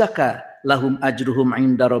atuz zakah lahum ajruhum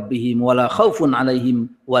 'inda rabbihim wala khaufun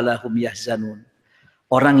 'alaihim wala hum yahzanun.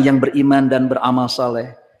 Orang yang beriman dan beramal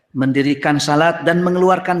saleh, mendirikan salat dan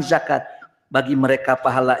mengeluarkan zakat, bagi mereka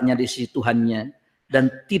pahalanya di sisi Tuhannya,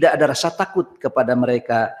 dan tidak ada rasa takut kepada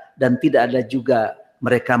mereka, dan tidak ada juga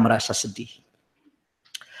mereka merasa sedih.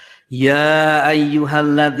 Ya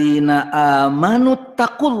ayyuhalladzina amanu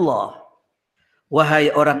taqullah,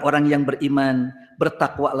 wahai orang-orang yang beriman,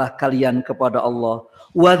 bertakwalah kalian kepada Allah.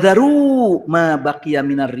 Wadharu ma baqiya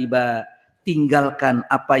minar riba, tinggalkan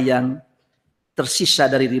apa yang tersisa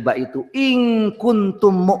dari riba itu. In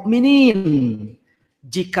kuntum mu'minin,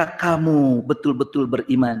 jika kamu betul-betul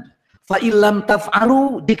beriman. Fa illam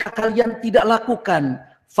taf'alu, jika kalian tidak lakukan,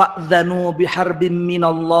 fa'dzanu biharbin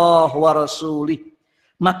minallah wa rasulih,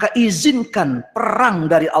 maka izinkan perang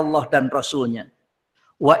dari Allah dan Rasulnya.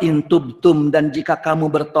 Wa in tubtum, dan jika kamu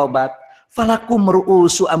bertobat, falakum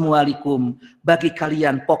ru'usu amwalikum, bagi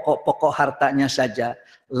kalian pokok-pokok hartanya saja.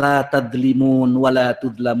 La tadlimun wa la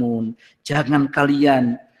tudlamun, jangan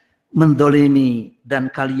kalian mendolimi dan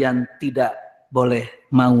kalian tidak boleh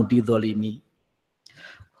mau didolimi.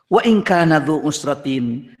 Wa in kana dzu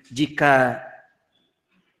usratin, jika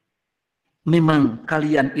memang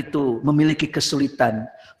kalian itu memiliki kesulitan,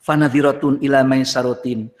 fanadhiratun ila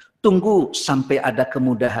maisaratin, tunggu sampai ada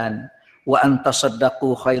kemudahan. Wa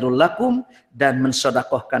antasaddaqu khairul lakum, dan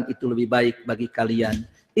mensedekahkan itu lebih baik bagi kalian.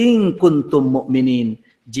 In kuntum mu'minin,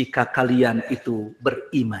 jika kalian itu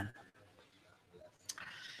beriman.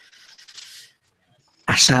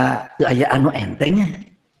 Asa teu aya anu entengnya.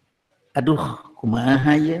 Aduh,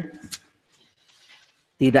 kumaha ya?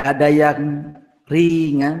 Tidak ada yang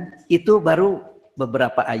ringan. Itu baru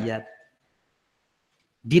beberapa ayat.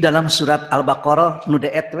 Di dalam surat Al-Baqarah nu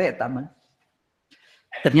deet we eta mah.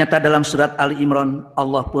 Ternyata dalam surat Ali Imran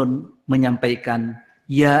Allah pun menyampaikan,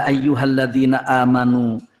 ya ayyuhalladzina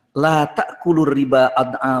amanu la ta'kulur riba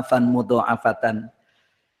ad'afan mudha'afatan.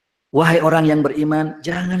 Wahai orang yang beriman,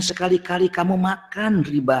 jangan sekali-kali kamu makan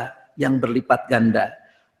riba yang berlipat ganda.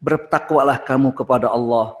 Bertakwalah kamu kepada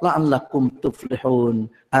Allah, la'allakum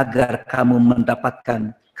tuflihun, agar kamu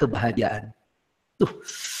mendapatkan kebahagiaan. Tuh,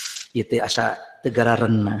 itu asa tegara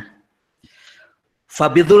renah.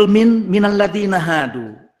 Fabidzulmin minal ladzina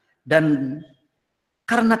hadu, dan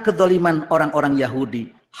karena kedzaliman orang-orang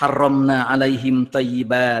Yahudi, haramna alaihim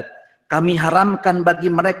thayyibat, kami haramkan bagi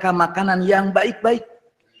mereka makanan yang baik-baik.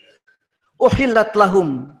 Uhillat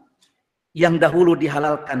lahum, yang dahulu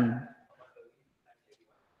dihalalkan.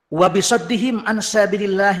 Wa bisaddihim an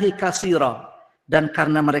sabilillahi katsira, dan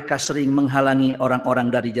karena mereka sering menghalangi orang-orang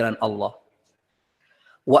dari jalan Allah.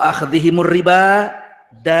 Wa akhdhihimur riba,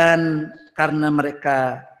 dan karena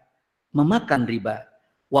mereka memakan riba.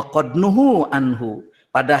 Wa qad nuhu anhu,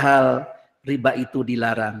 padahal riba itu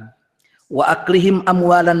dilarang. Wa aklihim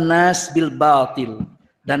amwalan nas bil batil,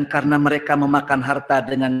 dan karena mereka memakan harta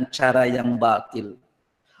dengan cara yang batil.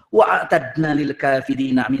 Wa a'tadna lil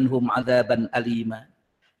kafirina minhum adzaban alima,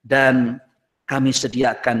 dan kami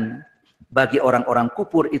sediakan bagi orang-orang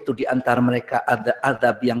kufur itu di antara mereka ada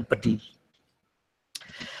azab yang pedih.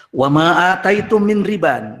 Wa ma ataitum min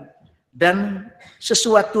riban, dan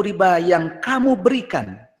sesuatu riba yang kamu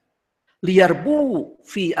berikan, liyarbu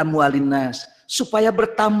fi amwalin nas, supaya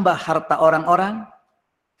bertambah harta orang-orang,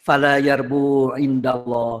 fala yarbu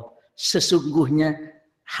indallah, sesungguhnya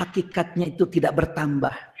hakikatnya itu tidak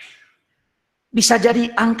bertambah. Bisa jadi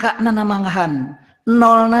angka nanamangahan,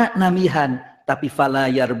 nolna namihan, tapi fala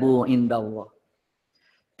yarbu indallah.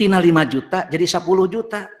 Tina 5 juta jadi 10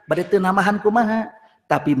 juta, berarti namahan kumaha.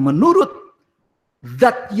 Tapi menurut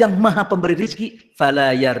zat yang maha pemberi rezeki,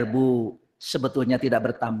 fala yarbu, sebetulnya tidak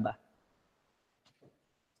bertambah.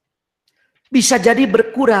 Bisa jadi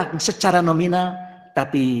berkurang secara nominal,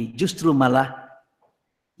 tapi justru malah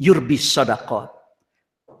yurbis sodaqot.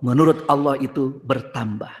 Menurut Allah itu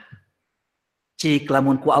bertambah. Cik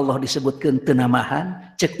lamun ku Allah disebutkan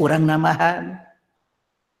tenamahan, cek urang namahan.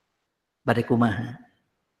 Badai kumaha.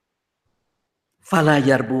 Fala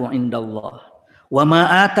yarbu indallah. Wa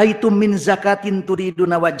ma ataitum min zakatin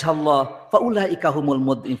turiduna wajhallah faulaika humul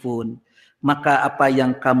mudhifun. Maka apa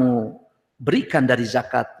yang kamu berikan dari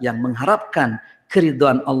zakat yang mengharapkan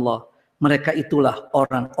keridhaan Allah, mereka itulah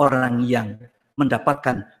orang-orang yang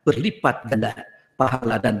mendapatkan berlipat ganda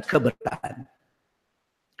pahala dan keberkahan.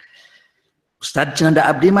 Ustaz cenah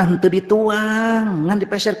abdi mah henteu dituang, ngan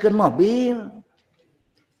dipeserkeun mobil.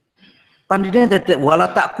 Pandina teh wala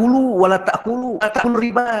takulu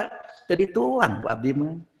riba. Teu dituang abdi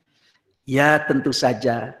mah. Ya tentu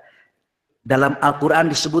saja dalam Al-Quran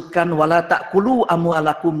disebutkan wala ta'kulu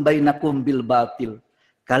amwalakum bainakum bil batil.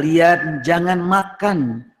 Kalian jangan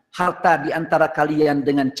makan harta di antara kalian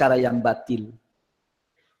dengan cara yang batil.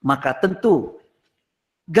 Maka tentu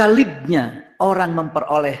galibnya orang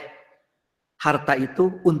memperoleh harta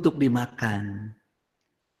itu untuk dimakan.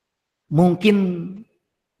 Mungkin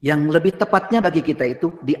yang lebih tepatnya bagi kita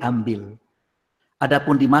itu diambil.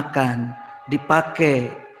 Adapun dimakan, dipakai,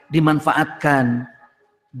 dimanfaatkan,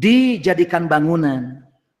 dijadikan bangunan,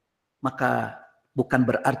 maka bukan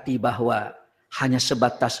berarti bahwa hanya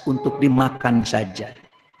sebatas untuk dimakan saja.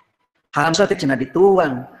 Haram sate cenah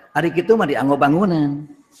dituang, hari itu mah dianggo bangunan.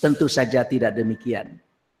 Tentu saja tidak demikian.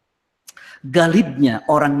 Galibnya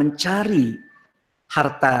orang mencari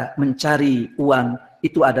harta, mencari uang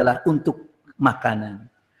itu adalah untuk makanan.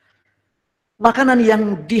 Makanan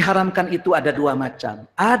yang diharamkan itu ada dua macam.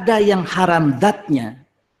 Ada yang haram zatnya,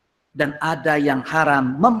 dan ada yang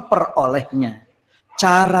haram memperolehnya,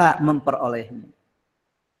 cara memperolehnya.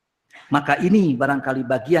 Maka ini barangkali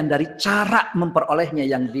bagian dari cara memperolehnya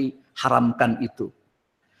yang diharamkan itu.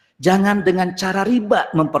 Jangan dengan cara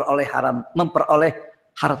riba memperoleh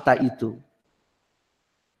harta itu.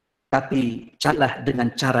 Tapi carilah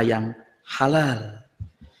dengan cara yang halal.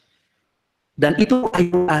 Dan itu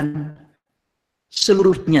Al-Quran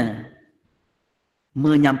seluruhnya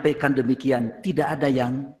menyampaikan demikian, tidak ada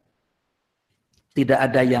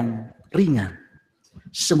yang ringan,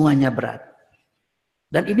 semuanya berat.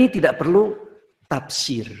 Dan ini tidak perlu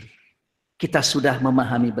tafsir, kita sudah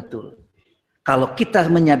memahami betul. Kalau kita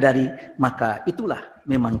menyadari, maka itulah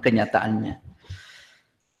memang kenyataannya.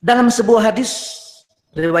 Dalam sebuah hadis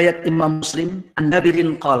riwayat Imam Muslim,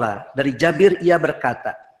 An-Nabirin qala, dari Jabir ia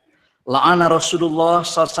berkata, la'ana Rasulullah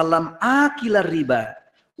SAW akilar riba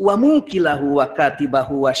wa mukilahu wa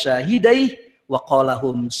katibahu wa syahidai wa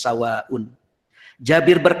qalahum sawa'un.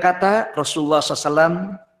 Jabir berkata, Rasulullah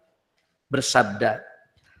SAW bersabda,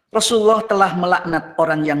 Rasulullah telah melaknat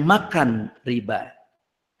orang yang makan riba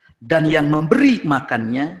dan yang memberi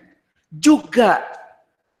makannya, juga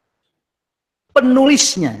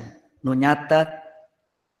penulisnya, nunyatat,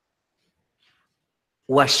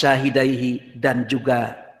 wasyahidaihi, dan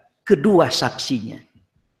juga kedua saksinya.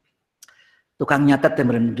 Tukang nyatat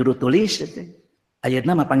yang juru tulis,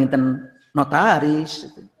 ayeuna mah panginten notaris.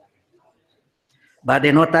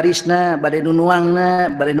 Bade notarisna, bade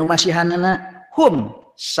nunuangna, bade numasihanana, hum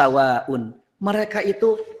sawaun. Mereka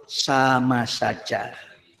itu sama saja.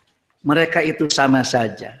 Mereka itu sama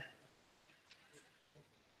saja.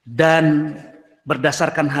 Dan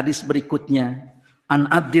berdasarkan hadis berikutnya, an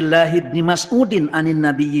Abdullah bin Mas'udin anin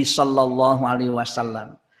Nabi sallallahu alaihi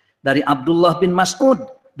wasallam. Dari Abdullah bin Mas'ud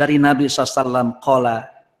dari Nabi SAW qala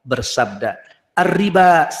bersabda,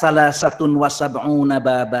 ar-riba salasatun wa sab'una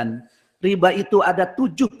baban. Riba itu ada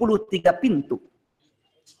 73 pintu.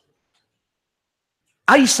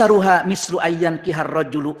 Aisaruha mislu ayyan kihar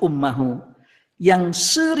rajulu ummahu. Yang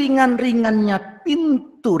seringan-ringannya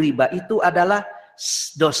pintu riba itu adalah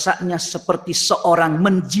dosanya seperti seorang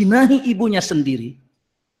menjinahi ibunya sendiri.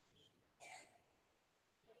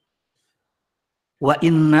 Wa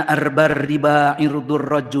inna arbar riba irdur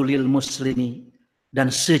rajulil muslimi.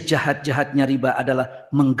 Dan sejahat-jahatnya riba adalah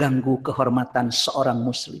mengganggu kehormatan seorang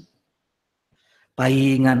muslim.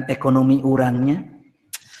 Paingan ekonomi urangnya,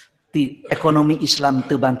 ekonomi Islam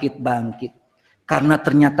teu bangkit-bangkit. Karena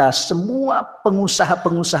ternyata semua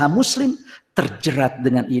pengusaha-pengusaha muslim terjerat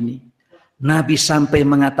dengan ini. Nabi sampai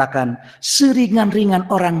mengatakan,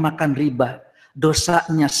 seringan-ringan orang makan riba,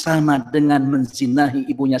 dosanya sama dengan menzinahi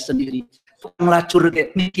ibunya sendiri. Ngelacur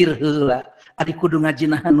mikir heula, adi kudu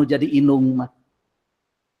ngajinahan nu jadi inung mah.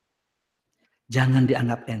 Jangan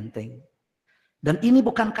dianggap enteng. Dan ini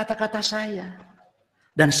bukan kata-kata saya.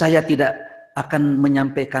 Dan saya tidak akan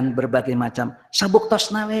menyampaikan berbagai macam sabuk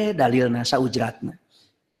tosnawe dalilna saujratna.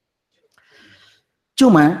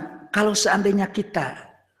 Cuma kalau seandainya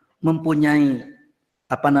kita mempunyai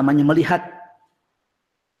melihat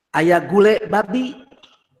aya gule babi,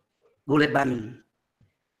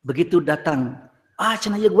 begitu datang,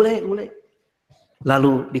 cenah ieu gule.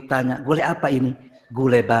 Lalu ditanya, gule apa ini?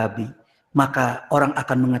 Gule babi. Maka orang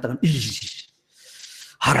akan mengatakan, ih,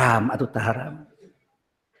 haram atau tak haram.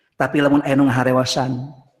 Tapi lamun anu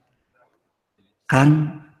ngaharewasan,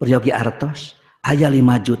 Kang peryogi artos, aya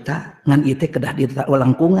 5 juta, ngan itu kedah di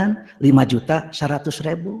langkungan 5 juta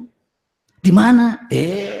 100.000. Di mana?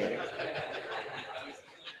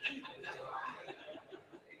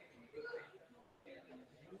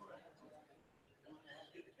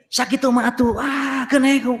 Sakitu mah atuh,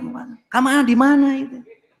 keneh kamana di mana itu?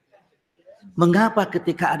 Mengapa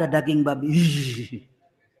ketika ada daging babi,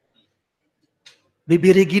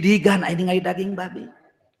 bibiri gidigan ini ngai daging babi.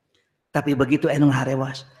 Tapi begitu anu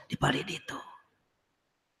ngarewas, dipali ditu.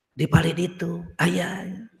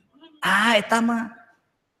 Aya. Eta mah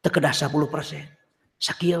teu kedah 10%.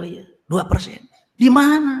 Sakieu ieu 2%. Di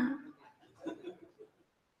mana?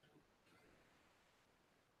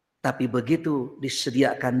 Tapi begitu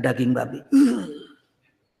disediakan daging babi.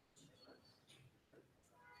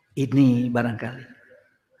 Ini barangkali.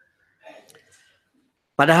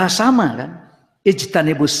 Padahal sama kan?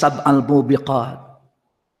 Ijtanibus sab'al mubiqat.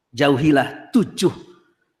 Jauhilah 7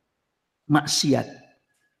 maksiat.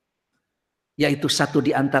 Yaitu satu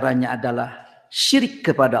diantaranya adalah syirik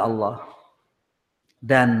kepada Allah.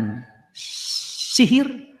 Dan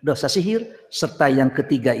sihir, dosa sihir. Serta yang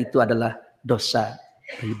ketiga itu adalah dosa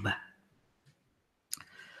riba.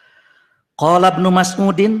 Qala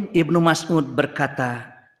Ibnu Mas'ud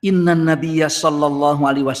berkata, Inna nabiyya sallallahu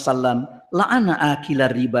alaihi wasallam la'ana akila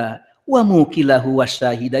riba wa mukilahu wa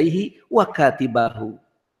syahidaihi wa katibahu.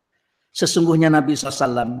 Sesungguhnya Nabi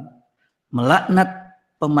SAW melaknat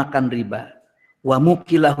pemakan riba, wa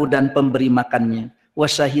mukilahu dan pemberi makannya, wa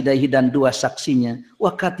syahidaihi dan 2 saksinya, wa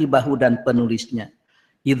katibahu dan penulisnya.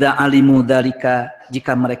 Idza alimu dzalika,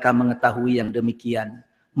 jika mereka mengetahui yang demikian,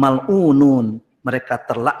 mal'unun, mereka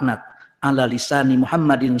terlaknat ala lisani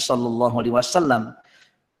Muhammadin sallallahu alaihi wasallam,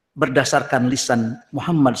 berdasarkan lisan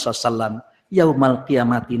Muhammad SAW, yaumal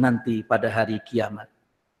qiyamati, nanti pada hari kiamat.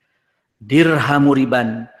 Dirhamu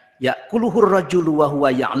riban ya'kuluhur rajulu wa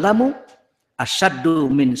huwa ya'lamu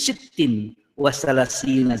asyaddu min sittin wa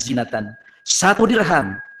salasina zinatan. 1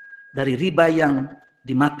 dirham dari riba yang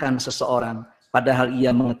dimakan seseorang padahal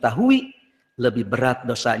ia mengetahui lebih berat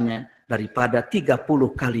dosanya daripada 30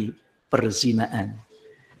 kali perzinaan.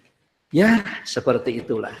 Ya, seperti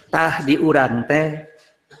itulah. Tah diurang teh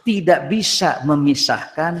tidak bisa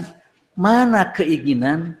memisahkan mana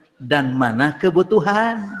keinginan dan mana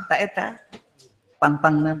kebutuhan. Tak eta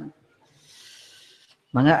pang-pangna.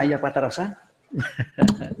 Mangga aya patarosan?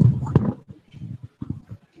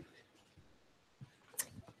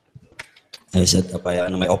 Ustaz, apa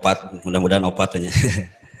ya namanya opat, mudah-mudahan opatnya.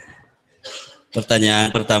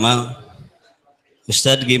 Pertanyaan pertama,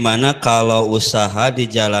 Ustadz, gimana kalau usaha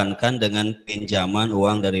dijalankan dengan pinjaman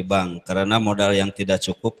uang dari bank karena modal yang tidak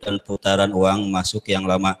cukup dan putaran uang masuk yang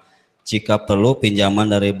lama, jika perlu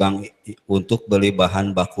pinjaman dari bank untuk beli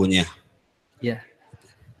bahan bakunya?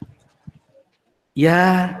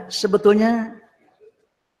 Ya, sebetulnya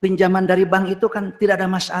pinjaman dari bank itu kan tidak ada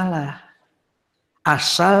masalah,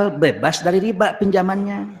 asal bebas dari riba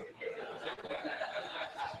pinjamannya.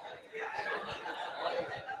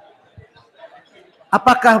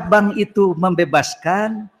 Apakah bank itu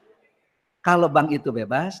membebaskan? Kalau bank itu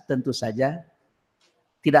bebas, tentu saja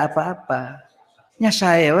tidak apa-apa. Nya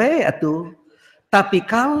saya we atuh. Tapi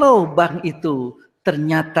kalau bank itu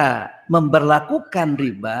ternyata memberlakukan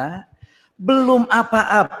riba, belum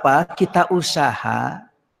apa-apa kita usaha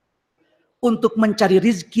untuk mencari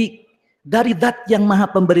rizki dari zat yang maha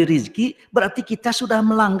pemberi rizki, berarti kita sudah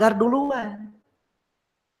melanggar duluan.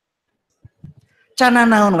 Cana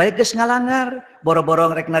naon wae geus ngalanggar, boro-boro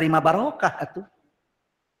rek narima barokah atuh.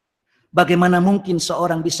 Bagaimana mungkin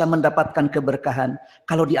seorang bisa mendapatkan keberkahan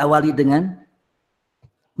kalau diawali dengan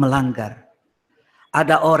melanggar?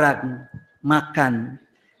 Ada orang makan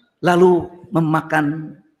lalu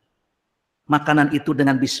memakan makanan itu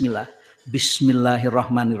dengan bismillah,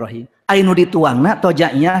 Bismillahirrahmanirrahim. Ainu dituangna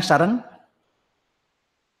tojanya sareng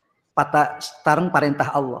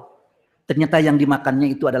perintah Allah. Ternyata yang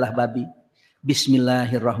dimakannya itu adalah babi.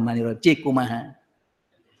 Bismillahirrahmanirrahim. Cik kumaha.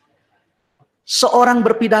 Seorang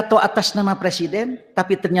berpidato atas nama presiden,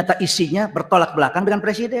 tapi ternyata isinya bertolak belakang dengan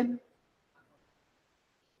presiden.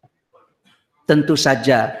 Tentu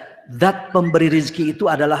saja, zat pemberi rizki itu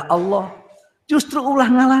adalah Allah. Justru ulah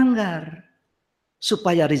ngalanggar.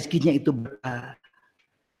 Supaya rizkinya itu berkah.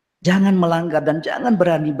 Jangan melanggar dan jangan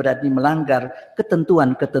berani-berani melanggar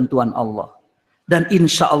ketentuan-ketentuan Allah. Dan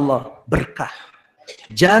insya Allah berkah.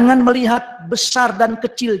 Jangan melihat besar dan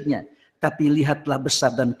kecilnya, tapi lihatlah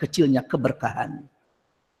besar dan kecilnya keberkahan.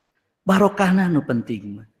 Barokahna nu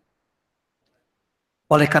penting.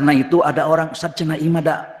 Oleh karena itu ada orang Ustaz cenah imah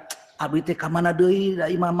da abdi teh ka mana deui da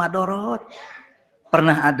imah madorot.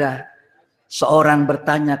 Pernah ada seorang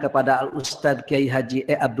bertanya kepada Al Ustaz K.H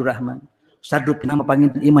Abdurrahman, Ustaz nama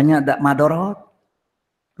panggil imahnya ada madorot.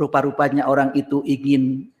 Rupa-rupanya orang itu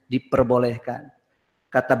ingin diperbolehkan.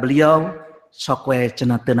 Kata beliau, sok we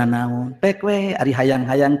cenah teu nanaon, pek we ari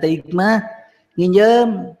hayang-hayang teh mah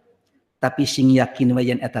nginjem, tapi sing yakin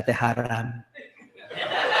we yen eta teh haram.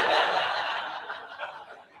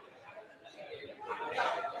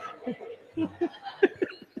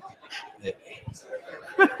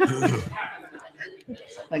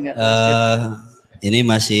 Ini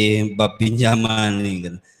masih bab pinjaman nih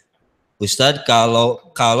kan. Ustadz,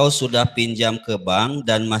 kalau sudah pinjam ke bank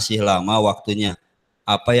dan masih lama waktunya,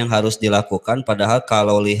 apa yang harus dilakukan? Padahal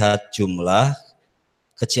kalau lihat jumlah,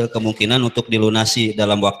 kecil kemungkinan untuk dilunasi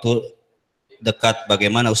dalam waktu dekat.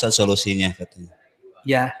 Bagaimana Ustadz solusinya? Katanya.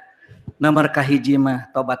 Ya, nomor kahiji mah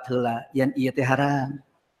tobat heula, yang ieu teh haram.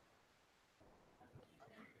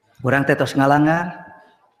 Urang teh tos ngalanggar.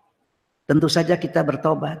 Tentu saja kita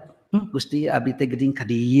bertobat. Gusti abdi teh geuning ka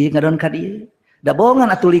dieu, ngadon ka dieu. Da bohongan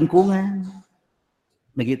atuh lingkungan.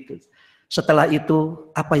 Begitu. Setelah itu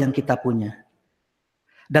apa yang kita punya?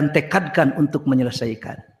 Dan tekadkan untuk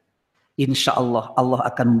menyelesaikan. Insya Allah Allah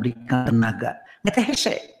akan memberikan tenaga. Ngeteh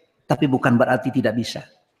hese, tapi bukan berarti tidak bisa.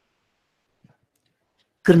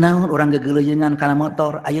 Kenaun orang gegeleuyeungan kana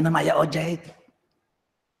motor, ayeuna mah aya ojek.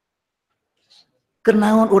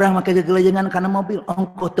 Kenaun orang make gegeleuyeungan kana mobil,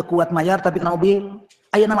 ongkoh teu kuat mayar tapi kana mobil,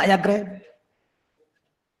 ayeuna mah aya Grab.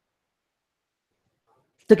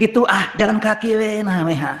 Teu kitu jalan kaki we nah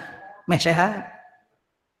meh sehat.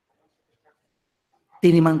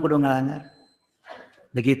 Tini mang kudu ngalanggar.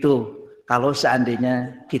 Begitu kalau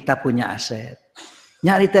seandainya kita punya aset.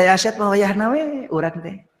 Nyari teh aset mah wayahna we urang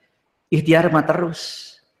teh. Ikhtiar mah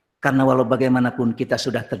terus. Karena walau bagaimanapun kita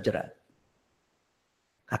sudah terjerat.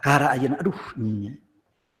 Kakara ayeuna aduh nya.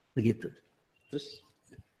 Begitu. Terus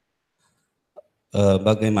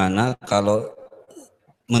bagaimana kalau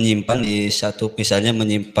menyimpan di satu, misalnya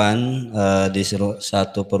menyimpan di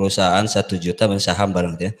satu perusahaan 1 juta saham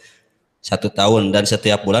barang ya, 1 tahun dan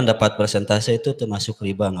setiap bulan dapat persentase, itu termasuk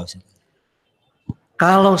riba nggak sih?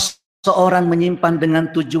 Kalau seorang menyimpan dengan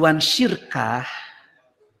tujuan syirkah,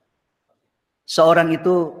 seorang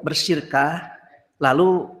itu bersyirkah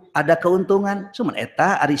lalu ada keuntungan, cuman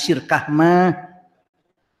eta ari syirkah mah.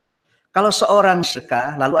 Kalau seorang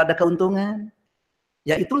syirkah lalu ada keuntungan,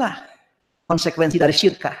 ya itulah konsekuensi dari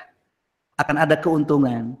syirkah, akan ada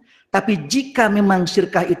keuntungan. Tapi jika memang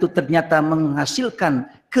syirkah itu ternyata menghasilkan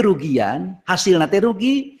kerugian, hasilnya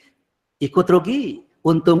rugi, ikut rugi,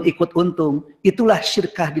 untung ikut untung, itulah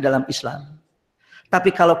syirkah di dalam Islam.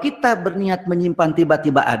 Tapi kalau kita berniat menyimpan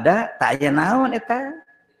tiba-tiba ada, tak aya naon eta.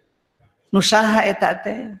 Nusaha eta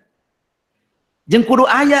teh. Jeung kudu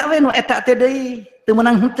aya we nu eta teh deui, teu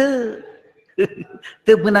meunang henteu.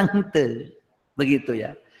 Teu meunang henteu. Begitu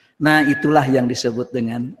ya. Nah, itulah yang disebut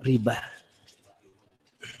dengan riba.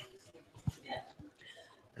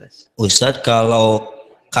 Ustadz, kalau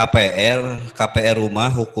KPR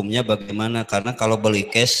rumah hukumnya bagaimana? Karena kalau beli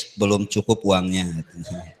cash belum cukup uangnya.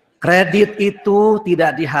 Kredit itu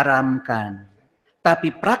tidak diharamkan.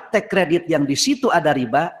 Tapi praktek kredit yang di situ ada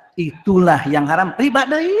riba, itulah yang haram. Riba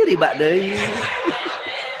deui.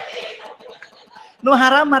 Nu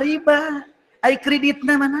haram mah riba. Ai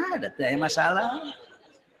kreditna mana ada teh masalah.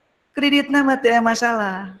 Kreditna mah teh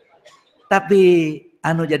masalah. Tapi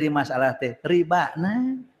anu jadi masalah teh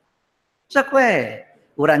ribana. Sok we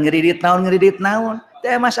urang ngredit naon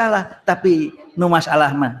teh masalah, tapi nu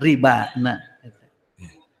masalah mah ribana.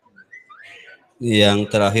 Yang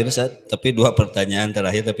terakhir tapi dua pertanyaan.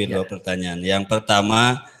 Yang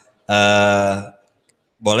pertama,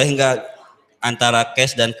 boleh nggak antara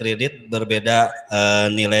cash dan kredit berbeda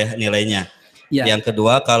nilainya? Ya. Yang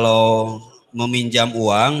kedua, kalau meminjam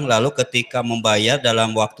uang lalu ketika membayar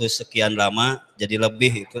dalam waktu sekian lama jadi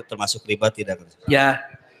lebih, itu termasuk riba tidak? Ya,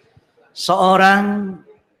 seorang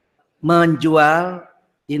menjual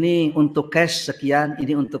ini untuk cash sekian,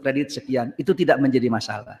 ini untuk kredit sekian, itu tidak menjadi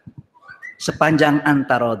masalah. Sepanjang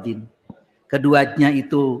antarodin, keduanya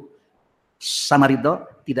itu sama ridho,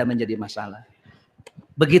 tidak menjadi masalah.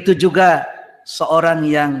 Begitu juga seorang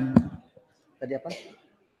yang tadi apa?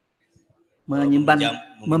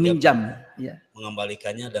 Meminjam, ya.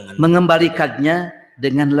 Mengembalikannya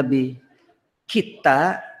dengan lebih.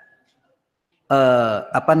 Kita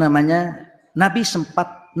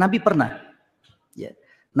Nabi pernah, ya.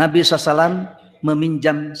 Nabi SAW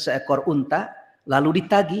meminjam seekor unta lalu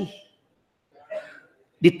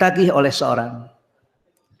ditagih oleh seorang.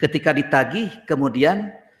 Ketika ditagih,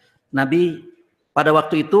 kemudian Nabi pada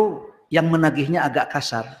waktu itu yang menagihnya agak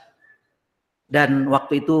kasar. Dan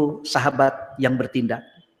waktu itu sahabat yang bertindak.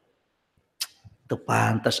 Itu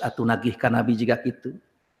pantas atuh nagihkan Nabi jika gitu.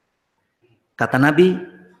 Kata Nabi,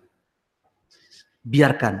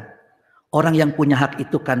 biarkan. Orang yang punya hak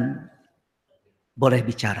itu kan boleh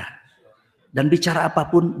bicara. Dan bicara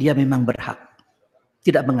apapun dia memang berhak.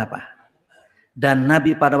 Tidak mengapa. Dan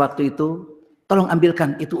Nabi pada waktu itu, tolong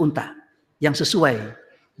ambilkan itu unta yang sesuai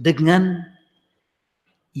dengan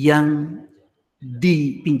yang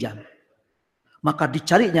dipinjam. Maka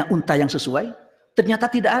dicarinya unta yang sesuai, ternyata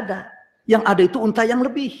tidak ada. Yang ada itu unta yang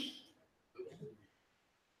lebih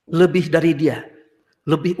dari dia,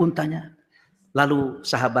 lebih untanya. Lalu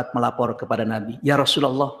sahabat melapor kepada Nabi, ya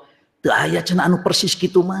Rasulullah, teu aya cenah anu persis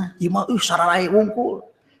kitu mah, ieu mah sararae wungkul.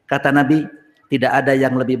 Kata Nabi, tidak ada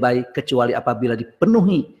yang lebih baik kecuali apabila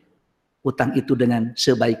dipenuhi utang itu dengan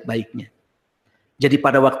sebaik-baiknya. Jadi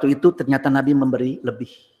pada waktu itu ternyata Nabi memberi lebih.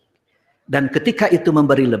 Dan ketika itu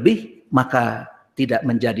memberi lebih, maka tidak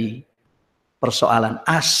menjadi persoalan.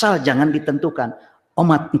 Asal jangan ditentukan.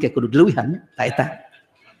 Omat engke kudu diluwihan eta.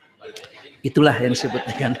 Itulah yang disebut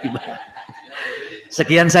dengan riba.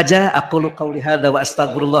 Sekian saja, aqulu qauli hadza wa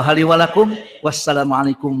astaghfirullah li wa lakum.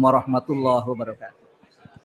 Wassalamualaikum warahmatullahi wabarakatuh.